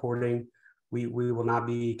are reporting. We will not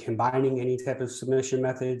be combining any type of submission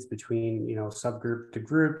methods between, subgroup to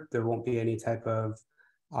group. There won't be any type of,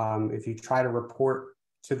 if you try to report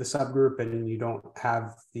to the subgroup and you don't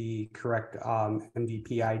have the correct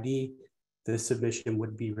MVP ID, the submission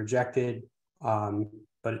would be rejected.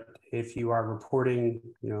 But if you are reporting,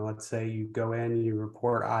 let's say you go in, you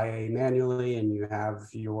report IA manually, and you have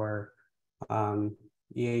your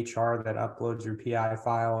EHR that uploads your PI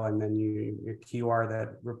file, and then your QR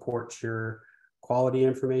that reports your quality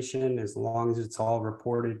information, as long as it's all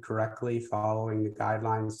reported correctly, following the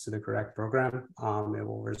guidelines to the correct program, it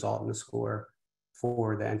will result in a score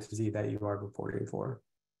for the entity that you are reporting for.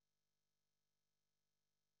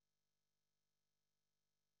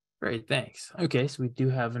 Great, thanks. Okay, so we do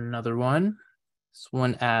have another one. This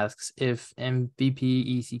one asks, if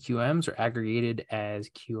MVP ECQMs are aggregated as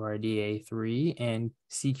QRDA3 and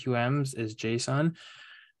CQMs as JSON,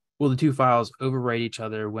 will the 2 files overwrite each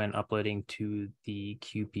other when uploading to the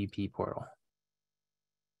QPP portal?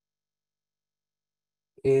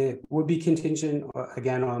 It would be contingent,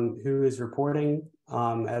 again, on who is reporting,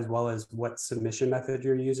 as well as what submission method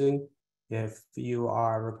you're using. If you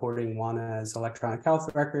are reporting one as electronic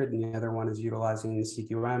health record and the other one is utilizing the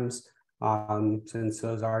CQMs, since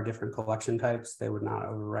those are different collection types, they would not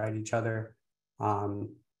override each other.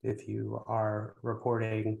 If you are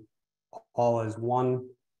reporting all as one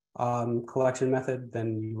collection method,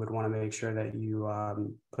 then you would want to make sure that you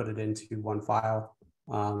put it into one file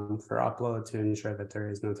for upload to ensure that there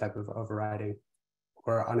is no type of overriding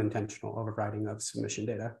or unintentional overriding of submission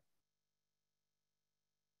data.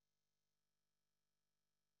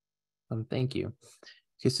 Thank you.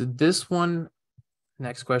 Okay, so this one,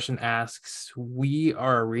 next question asks, we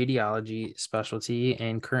are a radiology specialty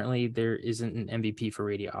and currently there isn't an MVP for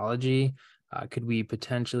radiology. Could we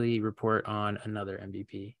potentially report on another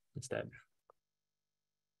MVP instead?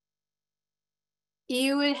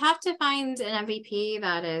 You would have to find an MVP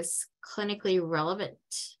that is clinically relevant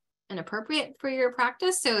and appropriate for your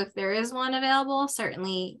practice. So if there is one available,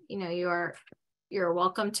 certainly, you're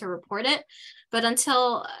welcome to report it. But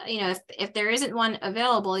until, if there isn't one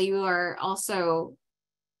available, you are also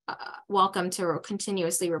welcome to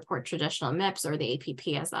continuously report traditional MIPS or the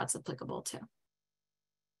APP as that's applicable to.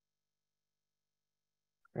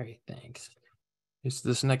 Great, thanks.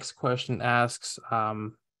 This next question asks,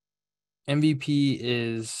 MVP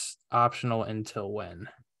is optional until when?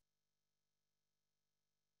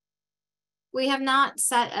 We have not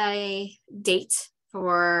set a date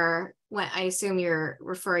for when. I assume you're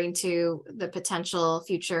referring to the potential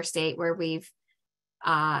future state where we've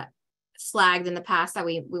flagged in the past that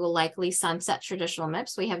we will likely sunset traditional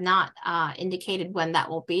MIPS. We have not indicated when that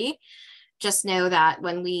will be. Just know that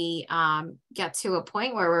when we get to a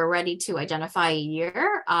point where we're ready to identify a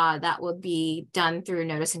year, that will be done through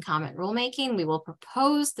notice and comment rulemaking. We will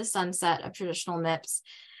propose the sunset of traditional MIPS,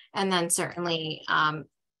 and then certainly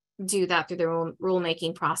do that through the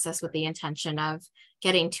rulemaking process with the intention of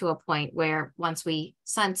getting to a point where once we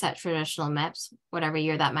sunset traditional MIPS, whatever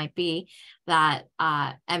year that might be, that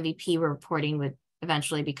MVP reporting would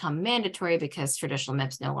eventually become mandatory because traditional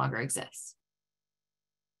MIPS no longer exists.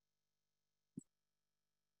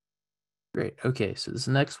 Great. Okay, so this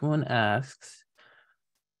next one asks,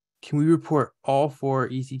 can we report all 4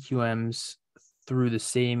 ECQMs through the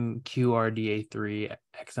same QRDA3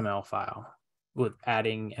 XML file with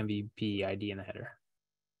adding MVP ID in the header?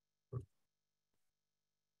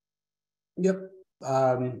 Yep.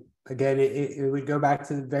 Again, it would go back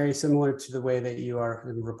to very similar to the way that you are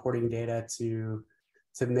reporting data to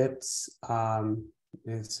MIPS.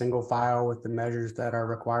 A single file with the measures that are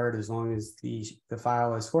required, as long as the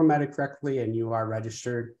file is formatted correctly and you are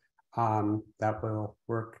registered, that will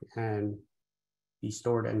work and be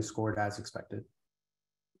stored and scored as expected.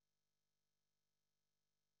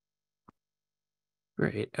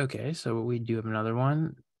 Great. Okay, so we do have another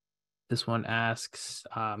one. This one asks,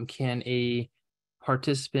 can a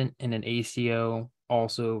participant in an ACO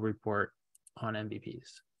also report on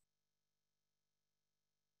MVPs?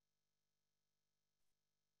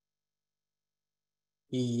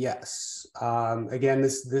 Yes. Again,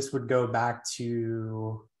 this would go back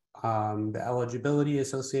to the eligibility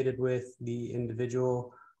associated with the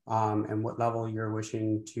individual and what level you're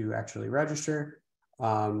wishing to actually register.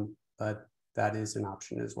 But that is an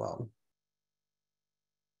option as well.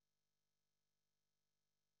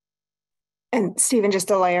 And Stephen,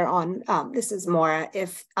 just a layer on, this is Maura.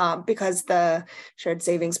 If because the Shared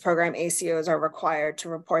Savings Program ACOs are required to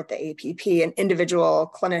report the APP, an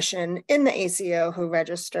individual clinician in the ACO who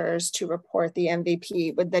registers to report the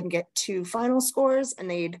MVP would then get 2 final scores,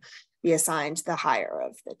 and they'd be assigned the higher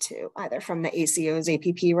of the 2, either from the ACO's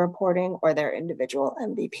APP reporting or their individual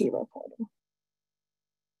MVP reporting.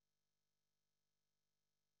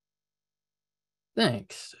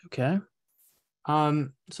 Thanks. Okay. So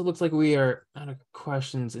it looks like we are out of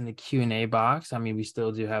questions in the Q&A box. I mean, we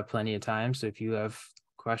still do have plenty of time. So if you have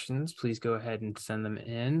questions, please go ahead and send them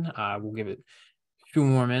in. We'll give it a few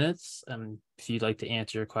more minutes. If you'd like to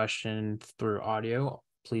answer your question through audio,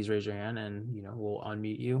 please raise your hand and we'll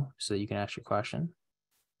unmute you so that you can ask your question.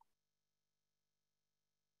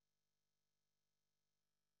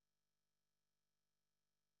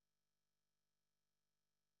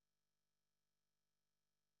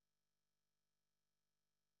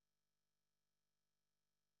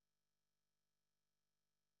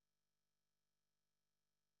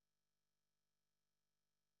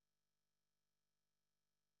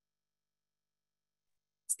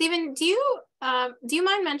 Stephen, do you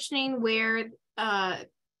mind mentioning where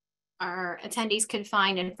our attendees could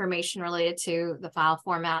find information related to the file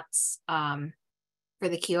formats for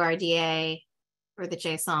the QRDA or the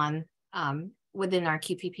JSON within our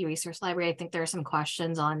QPP resource library? I think there are some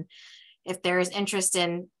questions on if there is interest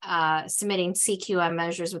in submitting CQM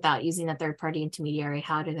measures without using a third-party intermediary.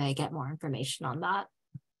 How do they get more information on that?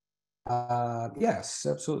 Yes,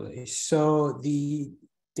 absolutely. So the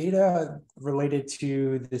data related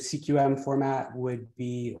to the CQM format would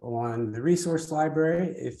be on the resource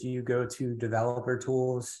library. If you go to developer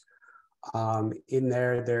tools, in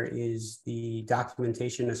there is the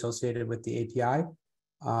documentation associated with the API.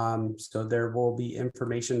 So there will be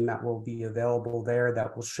information that will be available there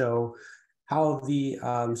that will show how the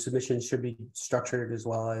submission should be structured, as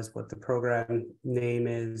well as what the program name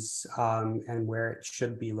is and where it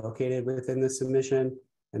should be located within the submission.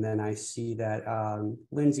 And then I see that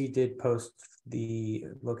Lindsay did post the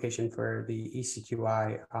location for the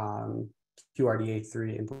ECQI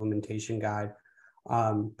QRDA3 implementation guide.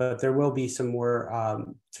 But there will be some more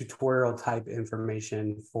tutorial type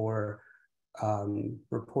information for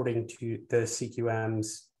reporting to the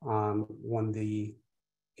CQMs on the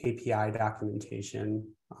API documentation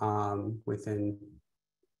within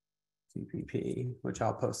QPP, which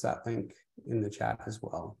I'll post that link in the chat as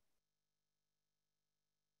well.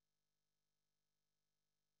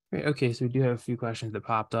 Great. Okay, so we do have a few questions that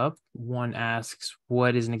popped up. One asks,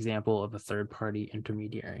 what is an example of a third-party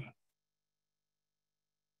intermediary?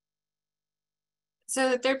 So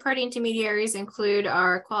the third-party intermediaries include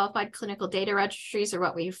our qualified clinical data registries, or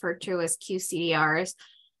what we refer to as QCDRs,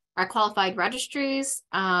 our qualified registries,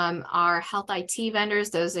 our health IT vendors.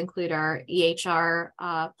 Those include our EHR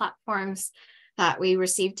platforms, that we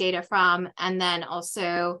receive data from. And then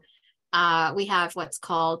also we have what's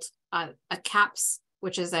called a CAPS,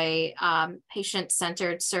 which is a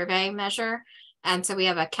patient-centered survey measure. And so we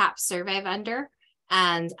have a CAPS survey vendor,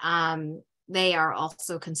 and they are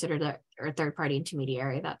also considered a third-party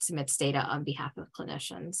intermediary that submits data on behalf of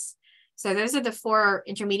clinicians. So those are the 4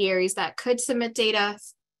 intermediaries that could submit data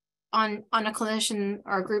on a clinician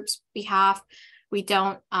or group's behalf. We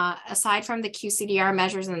don't, aside from the QCDR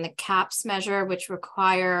measures and the CAPS measure, which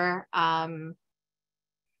require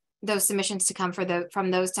those submissions to come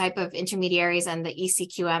from those type of intermediaries, and the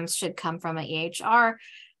ECQMs should come from an EHR.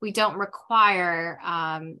 We don't require,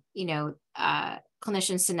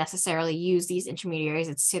 clinicians to necessarily use these intermediaries.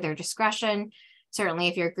 It's to their discretion. Certainly,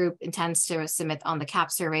 if your group intends to submit on the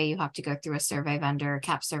CAP survey, you have to go through a survey vendor,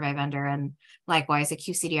 CAP survey vendor, and likewise, a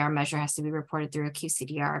QCDR measure has to be reported through a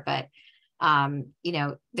QCDR. But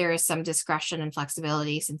there is some discretion and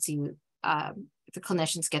flexibility, since the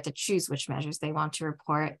clinicians get to choose which measures they want to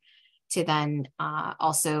report, to then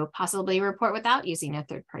also possibly report without using a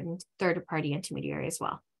third-party intermediary as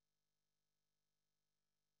well.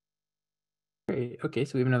 Great. Okay,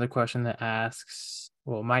 so we have another question that asks,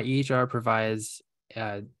 well, my EHR provides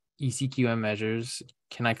ECQM measures.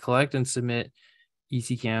 Can I collect and submit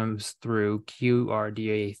ECQMs through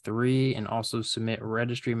QRDA3 and also submit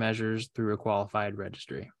registry measures through a qualified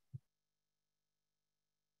registry?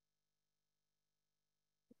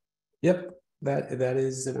 Yep, that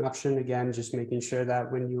is an option. Again, just making sure that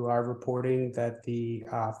when you are reporting that the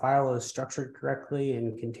file is structured correctly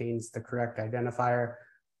and contains the correct identifier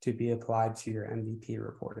to be applied to your MVP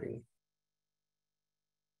reporting.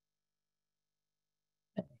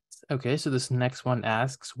 Okay, so this next one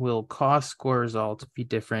asks, will cost score results be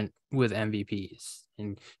different with MVPs?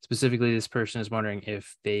 And specifically, this person is wondering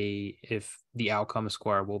if the outcome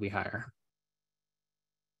score will be higher.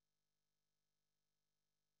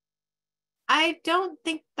 I don't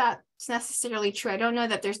think that's necessarily true. I don't know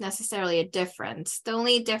that there's necessarily a difference. The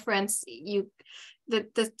only difference,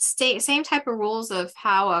 the same type of rules of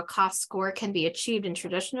how a cost score can be achieved in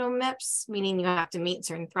traditional MIPS, meaning you have to meet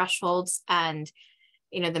certain thresholds, and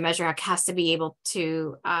the measure has to be able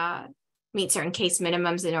to meet certain case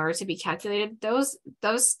minimums in order to be calculated. Those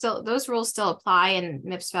rules still apply in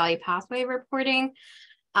MIPS value pathway reporting.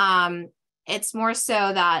 It's more so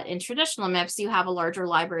that in traditional MIPS, you have a larger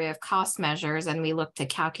library of cost measures, and we look to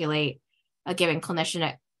calculate a given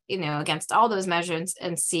clinician, against all those measures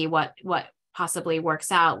and see what possibly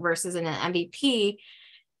works out, versus in an MVP,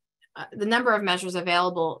 the number of measures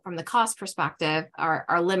available from the cost perspective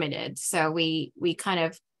are limited. So we kind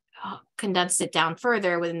of condensed it down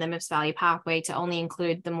further within the MIPS value pathway to only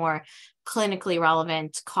include the more clinically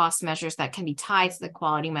relevant cost measures that can be tied to the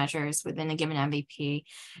quality measures within a given MVP.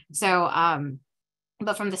 So,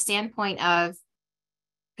 but from the standpoint of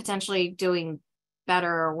potentially doing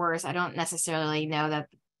better or worse, I don't necessarily know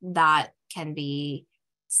that can be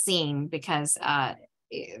seen, because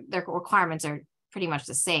their requirements are pretty much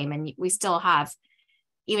the same. And we still have,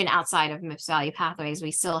 even outside of MIPS value pathways,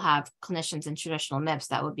 we still have clinicians in traditional MIPS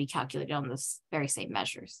that would be calculated on those very same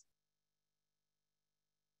measures.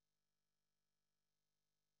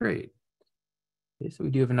 Great. Okay, so we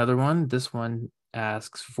do have another one. This one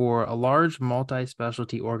asks, for a large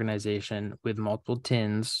multi-specialty organization with multiple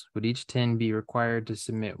TINs, would each TIN be required to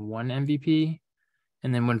submit one MVP?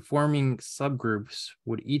 And then when forming subgroups,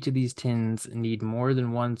 would each of these TINs need more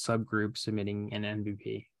than one subgroup submitting an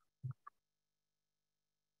MVP?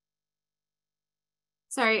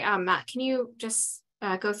 Sorry, Matt, can you just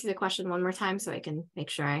go through the question one more time so I can make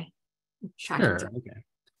sure I track it? Sure, okay.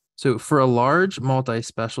 So for a large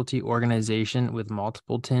multi-specialty organization with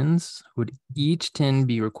multiple TINs, would each TIN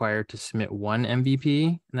be required to submit one MVP?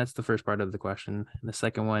 And that's the first part of the question. And the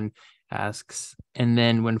second one asks, and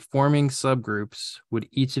then when forming subgroups, would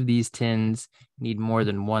each of these TINs need more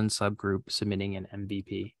than one subgroup submitting an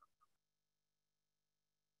MVP?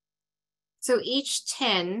 So each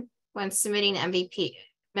TIN, when submitting MVP,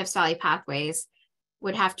 MIPS value pathways,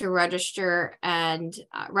 would have to register and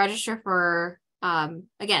register for,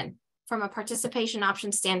 again, from a participation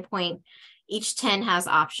option standpoint, each TIN has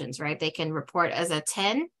options, right? They can report as a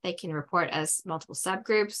TIN, they can report as multiple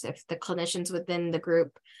subgroups. If the clinicians within the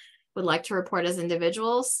group would like to report as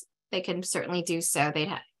individuals, they can certainly do so.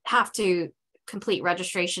 They'd have to complete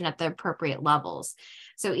registration at the appropriate levels.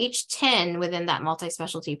 So each TIN within that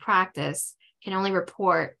multi-specialty practice can only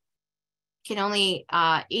report,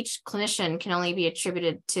 each clinician can only be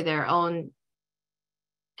attributed to their own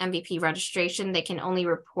MVP registration. They can only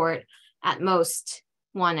report at most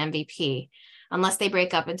one MVP unless they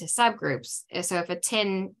break up into subgroups. So if a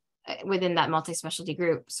TIN within that multi-specialty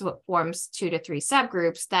group, so it forms 2 to 3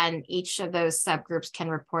 subgroups, then each of those subgroups can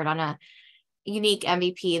report on a unique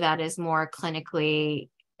MVP that is more clinically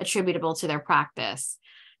attributable to their practice.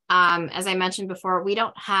 As I mentioned before, we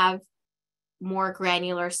don't have more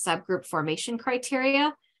granular subgroup formation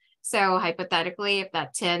criteria. So hypothetically, if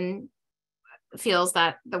that TIN feels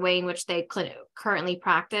that the way in which they currently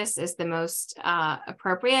practice is the most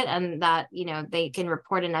appropriate, and that, you know, they can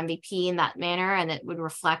report an MVP in that manner and it would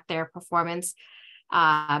reflect their performance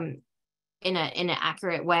in an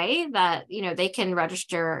accurate way, that, you know, they can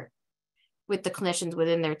register with the clinicians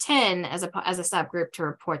within their TIN as a subgroup to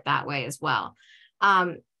report that way as well.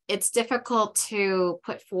 It's difficult to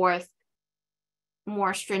put forth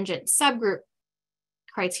more stringent subgroup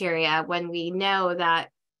criteria when we know that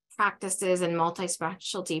practices and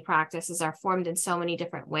multi-specialty practices are formed in so many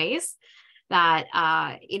different ways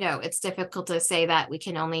that, you know, it's difficult to say that we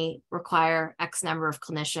can only require X number of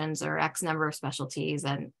clinicians or X number of specialties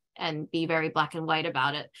and be very black and white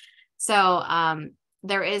about it. So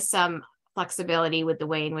there is some flexibility with the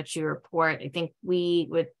way in which you report. I think we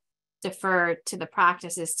would defer to the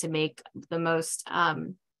practices to make the most,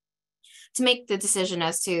 to make the decision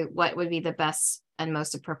as to what would be the best and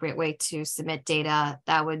most appropriate way to submit data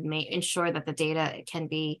that would ensure that the data can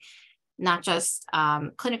be not just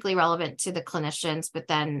clinically relevant to the clinicians, but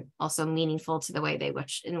then also meaningful to the way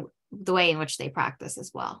in which they practice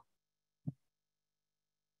as well.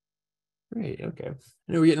 Great. Okay.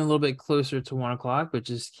 I know we're getting a little bit closer to 1 o'clock, but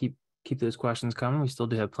just keep those questions coming. We still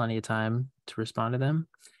do have plenty of time to respond to them.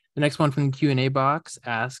 The next one from the Q&A box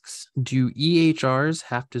asks, do EHRs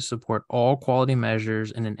have to support all quality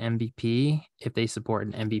measures in an MVP if they support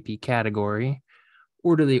an MVP category,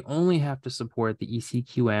 or do they only have to support the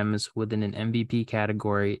ECQMs within an MVP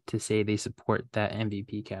category to say they support that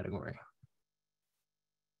MVP category?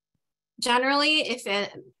 Generally,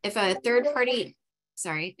 if a third-party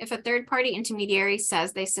intermediary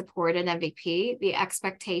says they support an MVP, the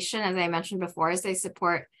expectation, as I mentioned before, is they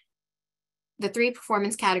support the 3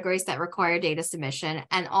 performance categories that require data submission,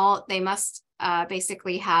 and they must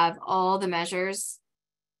basically have all the measures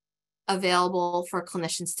available for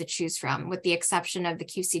clinicians to choose from, with the exception of the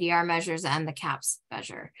QCDR measures and the CAPS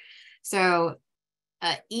measure. So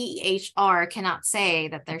EHR cannot say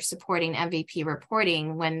that they're supporting MVP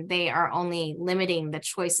reporting when they are only limiting the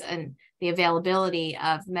choice and the availability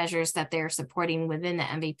of measures that they're supporting within the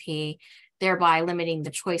MVP, thereby limiting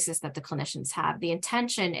the choices that the clinicians have. The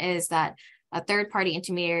intention is that a third-party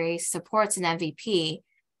intermediary supports an MVP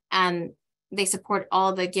and they support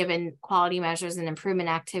all the given quality measures and improvement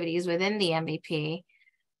activities within the MVP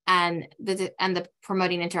and the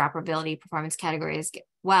promoting interoperability performance categories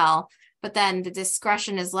well. But then the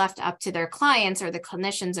discretion is left up to their clients or the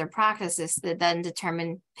clinicians or practices to then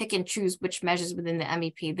pick and choose which measures within the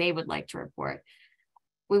MVP they would like to report.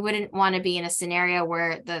 We wouldn't want to be in a scenario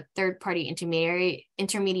where the third-party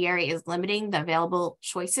intermediary is limiting the available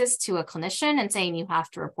choices to a clinician and saying you have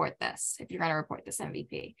to report this if you're going to report this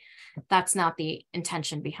MVP. That's not the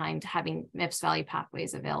intention behind having MIPS value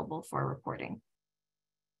pathways available for reporting.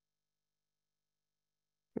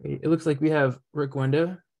 It looks like we have Rick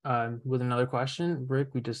Wenda with another question.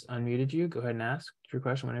 Rick, we just unmuted you. Go ahead and ask your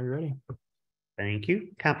question whenever you're ready. Thank you.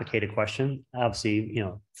 Complicated question. Obviously, you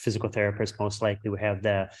know, physical therapists most likely would have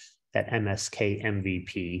that MSK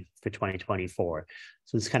MVP for 2024.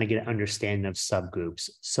 So let's kind of get an understanding of subgroups.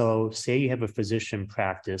 So say you have a physician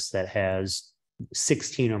practice that has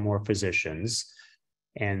 16 or more physicians,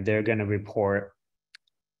 and they're going to report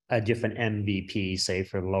a different MVP, say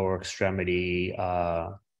for lower extremity,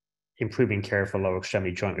 improving care for lower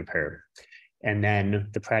extremity joint repair. And then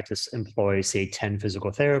the practice employs, say, 10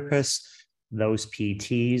 physical therapists. Those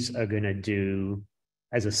PTs are going to do,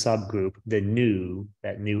 as a subgroup, that new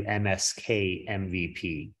MSK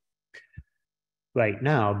MVP. Right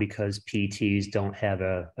now, because PTs don't have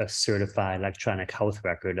a certified electronic health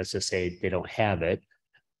record, let's just say they don't have it,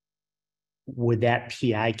 would that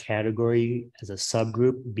PI category as a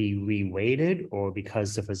subgroup be reweighted, or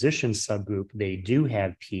because the physician subgroup, they do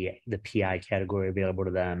have the PI category available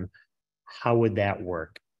to them, how would that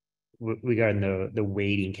work regarding the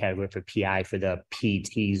weighting category for PI for the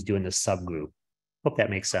PTs doing the subgroup? Hope that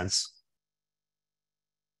makes sense.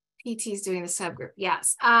 PTs doing the subgroup,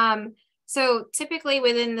 yes. So typically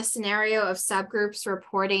within the scenario of subgroups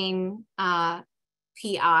reporting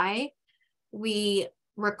PI, we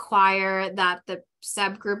require that the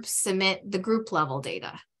subgroups submit the group level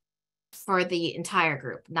data for the entire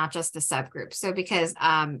group, not just the subgroup. So because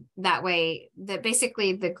that way,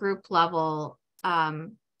 basically the group level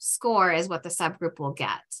score is what the subgroup will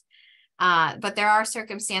get. But there are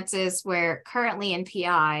circumstances where currently in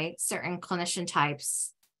PI, certain clinician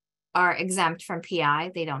types are exempt from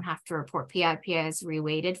PI. They don't have to report PI. PI is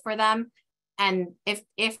reweighted for them. And if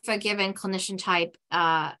a given clinician type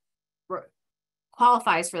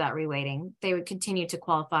qualifies for that reweighting, they would continue to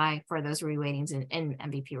qualify for those reweightings in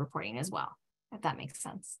MVP reporting as well, if that makes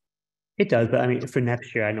sense. It does, but I mean, for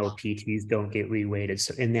next year, I know PTs don't get reweighted.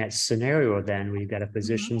 So in that scenario, then we've got a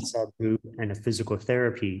physician subgroup and a physical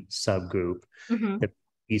therapy subgroup. The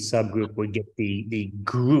PT subgroup would get the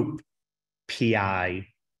group PI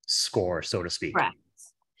score, so to speak. Correct.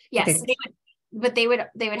 Yes, Okay. but they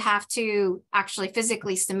would have to actually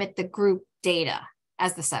physically submit the group data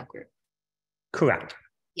as the subgroup. Correct.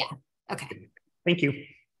 Yeah. Okay. Thank you.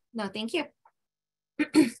 No, thank you.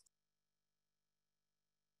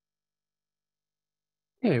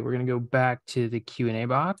 Okay, we're going to go back to the Q&A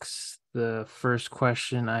box. The first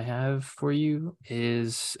question I have for you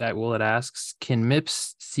is, it asks, can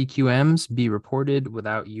MIPS CQMs be reported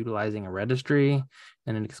without utilizing a registry?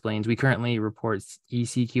 And it explains, we currently report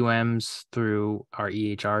eCQMs through our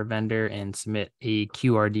EHR vendor and submit a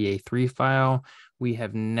QRDA3 file. We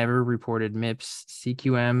have never reported MIPS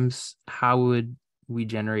CQMs. How would we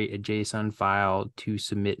generate a JSON file to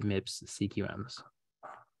submit MIPS CQMs?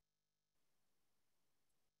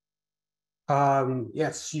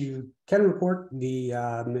 Yes, you can report the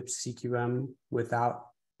MIPS CQM without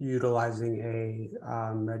utilizing a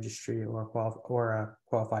registry or a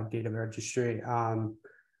qualified data registry.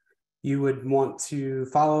 You would want to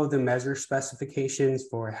follow the measure specifications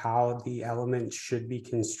for how the element should be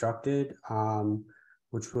constructed,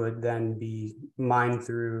 which would then be mined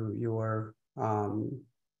through your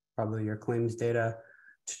probably your claims data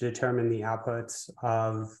to determine the outputs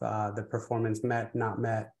of the performance met, not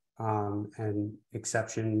met, and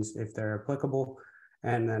exceptions if they're applicable,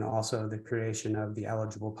 and then also the creation of the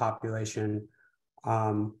eligible population.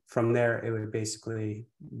 From there, it would basically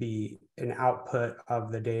be an output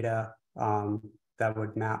of the data that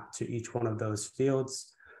would map to each one of those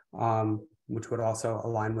fields, which would also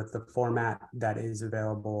align with the format that is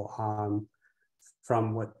available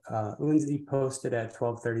from what Lindsay posted at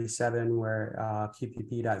 1237, where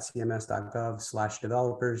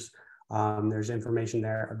qpp.cms.gov/developers. There's information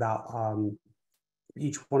there about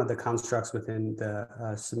each one of the constructs within the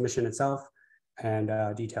submission itself, and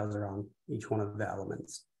details around each one of the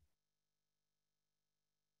elements.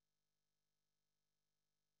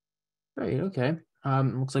 Great, okay.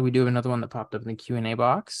 Looks like we do have another one that popped up in the Q&A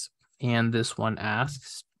box. And this one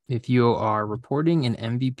asks, if you are reporting an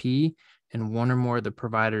MVP and one or more of the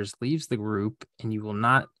providers leaves the group and you will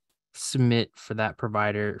not submit for that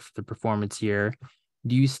provider for the performance year,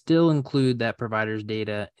 do you still include that provider's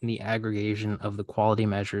data in the aggregation of the quality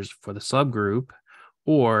measures for the subgroup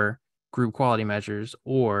or group quality measures,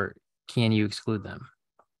 or can you exclude them?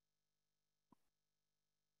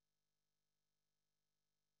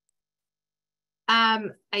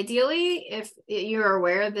 Ideally, if you're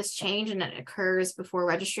aware of this change and it occurs before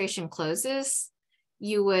registration closes,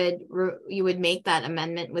 you would make that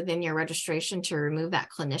amendment within your registration to remove that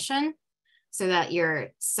clinician so that your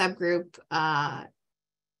subgroup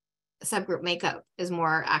makeup is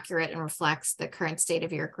more accurate and reflects the current state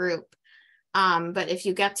of your group. But if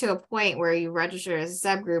you get to a point where you register as a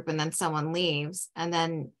subgroup and then someone leaves and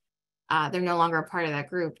then they're no longer a part of that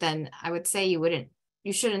group, then I would say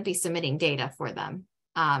you shouldn't be submitting data for them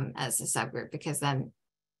as a subgroup, because then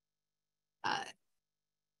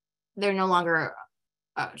they're no longer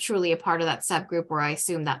truly a part of that subgroup, or I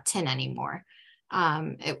assume that TIN anymore.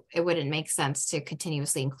 It wouldn't make sense to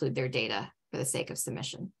continuously include their data for the sake of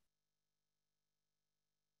submission.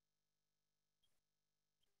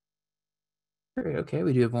 Great, okay,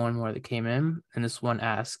 we do have one more that came in, and this one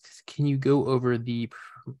asks, can you go over the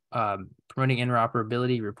promoting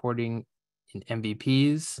interoperability reporting in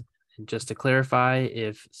MVPs? And just to clarify,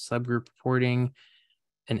 if subgroup reporting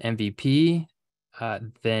an MVP,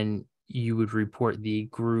 then you would report the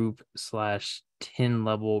group/TIN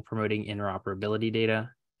level promoting interoperability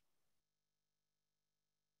data.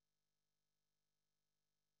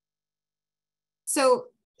 So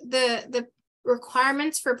the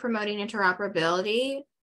requirements for promoting interoperability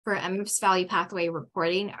for MIPS Value Pathway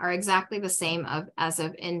reporting are exactly the same as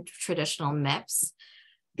in traditional MIPS.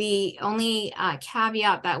 The only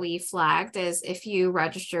caveat that we flagged is if you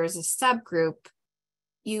register as a subgroup,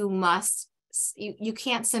 you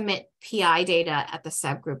can't submit PI data at the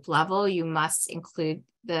subgroup level. You must include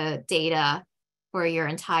the data for your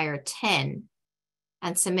entire TIN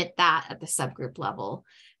and submit that at the subgroup level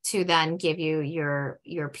to then give you your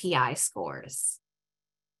PI scores.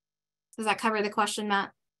 Does that cover the question,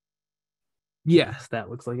 Matt? Yes, that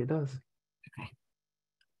looks like it does.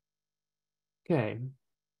 Okay,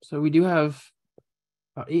 so we do have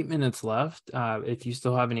about 8 minutes left. If you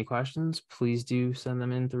still have any questions, please do send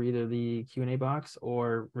them in through either the Q&A box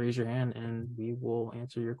or raise your hand and we will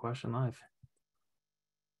answer your question live.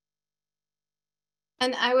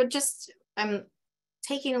 And I would just, I'm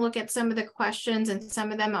taking a look at some of the questions, and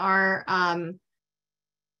some of them are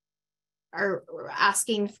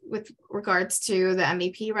asking with regards to the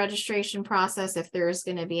MVP registration process, if there's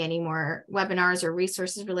going to be any more webinars or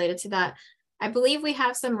resources related to that. I believe we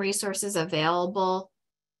have some resources available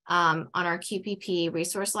on our QPP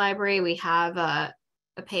resource library. We have a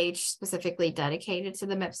page specifically dedicated to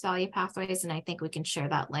the MIPS Value Pathways, and I think we can share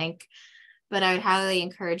that link. But I would highly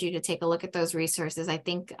encourage you to take a look at those resources. I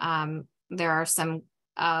think there are some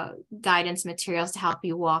guidance materials to help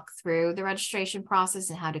you walk through the registration process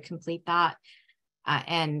and how to complete that,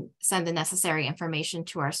 and send the necessary information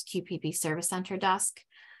to our QPP Service Center desk.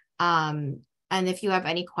 And if you have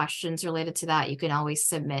any questions related to that, you can always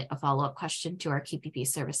submit a follow-up question to our QPP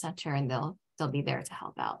Service Center, and they'll be there to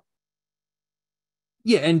help out.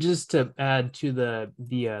 Yeah, and just to add to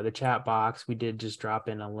the chat box, we did just drop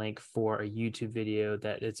in a link for a YouTube video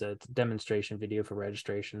that is a demonstration video for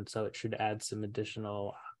registration, so it should add some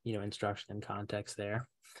additional, instruction and context there.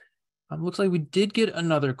 Looks like we did get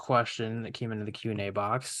another question that came into the Q&A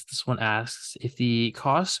box. This one asks, if the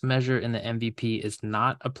cost measure in the MVP is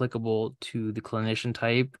not applicable to the clinician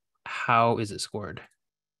type, how is it scored?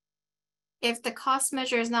 If the cost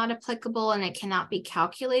measure is not applicable and it cannot be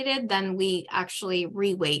calculated, then we actually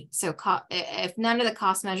reweight. So if none of the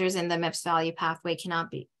cost measures in the MIPS value pathway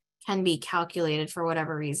can be calculated for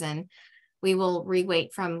whatever reason, we will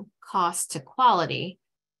reweight from cost to quality.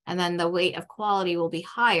 And then the weight of quality will be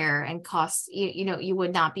higher, and costs, you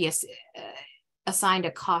would not be assigned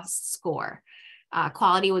a cost score.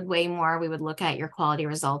 Quality would weigh more. We would look at your quality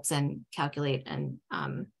results and calculate and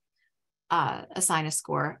assign a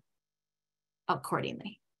score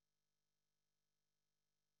accordingly.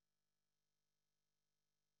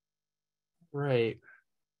 Right.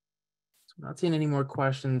 So I'm not seeing any more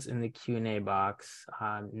questions in the Q&A box.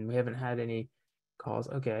 And we haven't had any calls.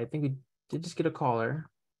 Okay, I think we did just get a caller.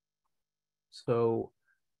 So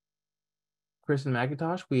Kristen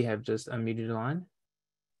McIntosh, we have just unmuted your line.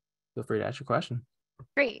 Feel free to ask your question.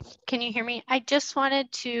 Great. Can you hear me? I just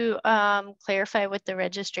wanted to clarify with the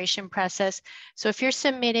registration process. So if you're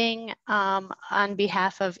submitting on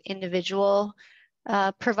behalf of individual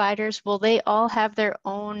providers, will they all have their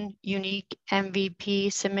own unique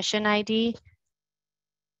MVP submission ID?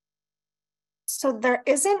 So there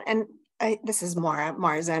isn't, and this is Maura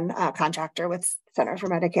Marzen, contractor with Center for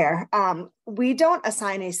Medicare. We don't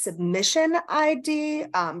assign a submission ID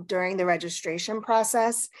during the registration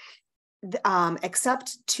process,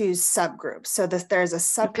 except to subgroups. So there's a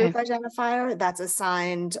subgroup identifier that's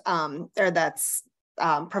assigned or that's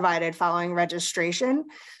provided following registration.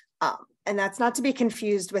 And that's not to be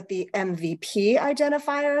confused with the MVP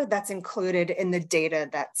identifier that's included in the data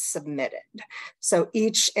that's submitted. So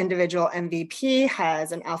each individual MVP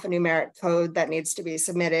has an alphanumeric code that needs to be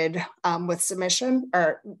submitted with submission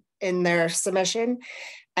or in their submission.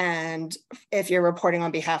 And if you're reporting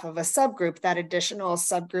on behalf of a subgroup, that additional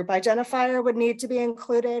subgroup identifier would need to be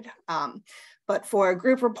included. But for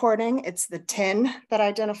group reporting, it's the TIN that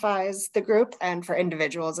identifies the group. And for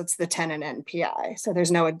individuals, it's the TIN and NPI. So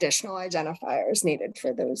there's no additional identifiers needed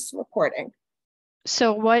for those reporting.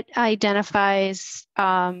 So what identifies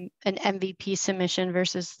an MVP submission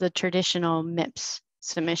versus the traditional MIPS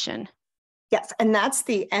submission? Yes, and that's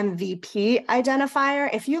the MVP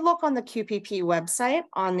identifier. If you look on the QPP website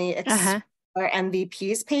on the Explore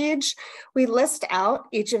MVPs page, we list out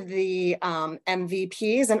each of the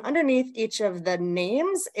MVPs, and underneath each of the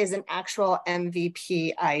names is an actual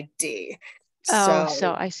MVP ID. Oh,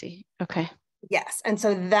 so I see. Okay. Yes, and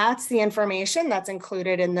so that's the information that's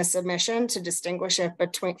included in the submission to distinguish it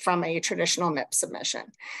from a traditional MIPS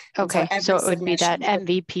submission. Okay, so it would be that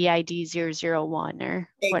MVP ID 001 or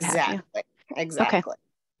what have you. Exactly.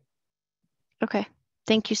 Okay.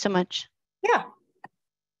 Thank you so much. Yeah.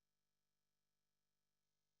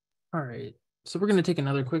 All right. So we're going to take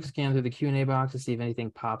another quick scan through the Q&A box to see if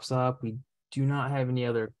anything pops up. We do not have any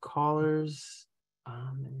other callers.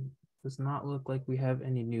 It does not look like we have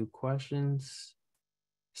any new questions.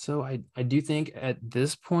 So I do think at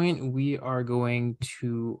this point we are going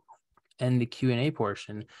to end the Q&A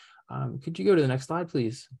portion. Could you go to the next slide,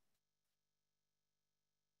 please?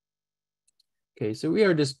 Okay, so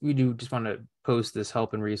we do just want to post this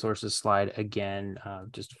help and resources slide again,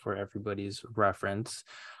 just for everybody's reference.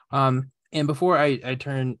 And before I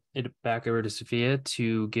turn it back over to Sophia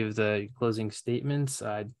to give the closing statements,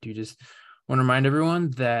 I do just want to remind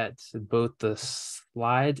everyone that both the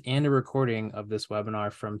slides and a recording of this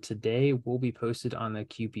webinar from today will be posted on the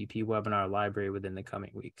QPP webinar library within the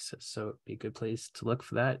coming weeks. So it'd be a good place to look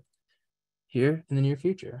for that here in the near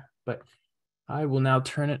future. But I will now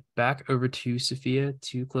turn it back over to Sophia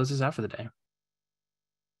to close us out for the day.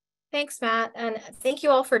 Thanks, Matt. And thank you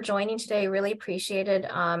all for joining today. Really appreciated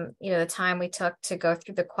the time we took to go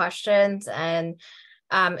through the questions. And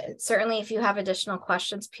certainly if you have additional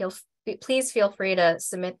questions, please feel free to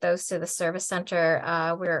submit those to the Service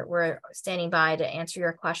Center. We're standing by to answer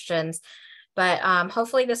your questions. But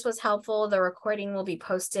hopefully this was helpful. The recording will be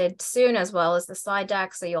posted soon, as well as the slide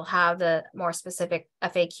deck. So you'll have the more specific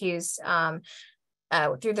FAQs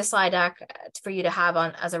through the slide deck for you to have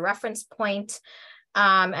on as a reference point.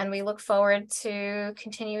 And we look forward to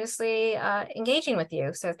continuously engaging with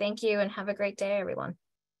you. So thank you and have a great day, everyone.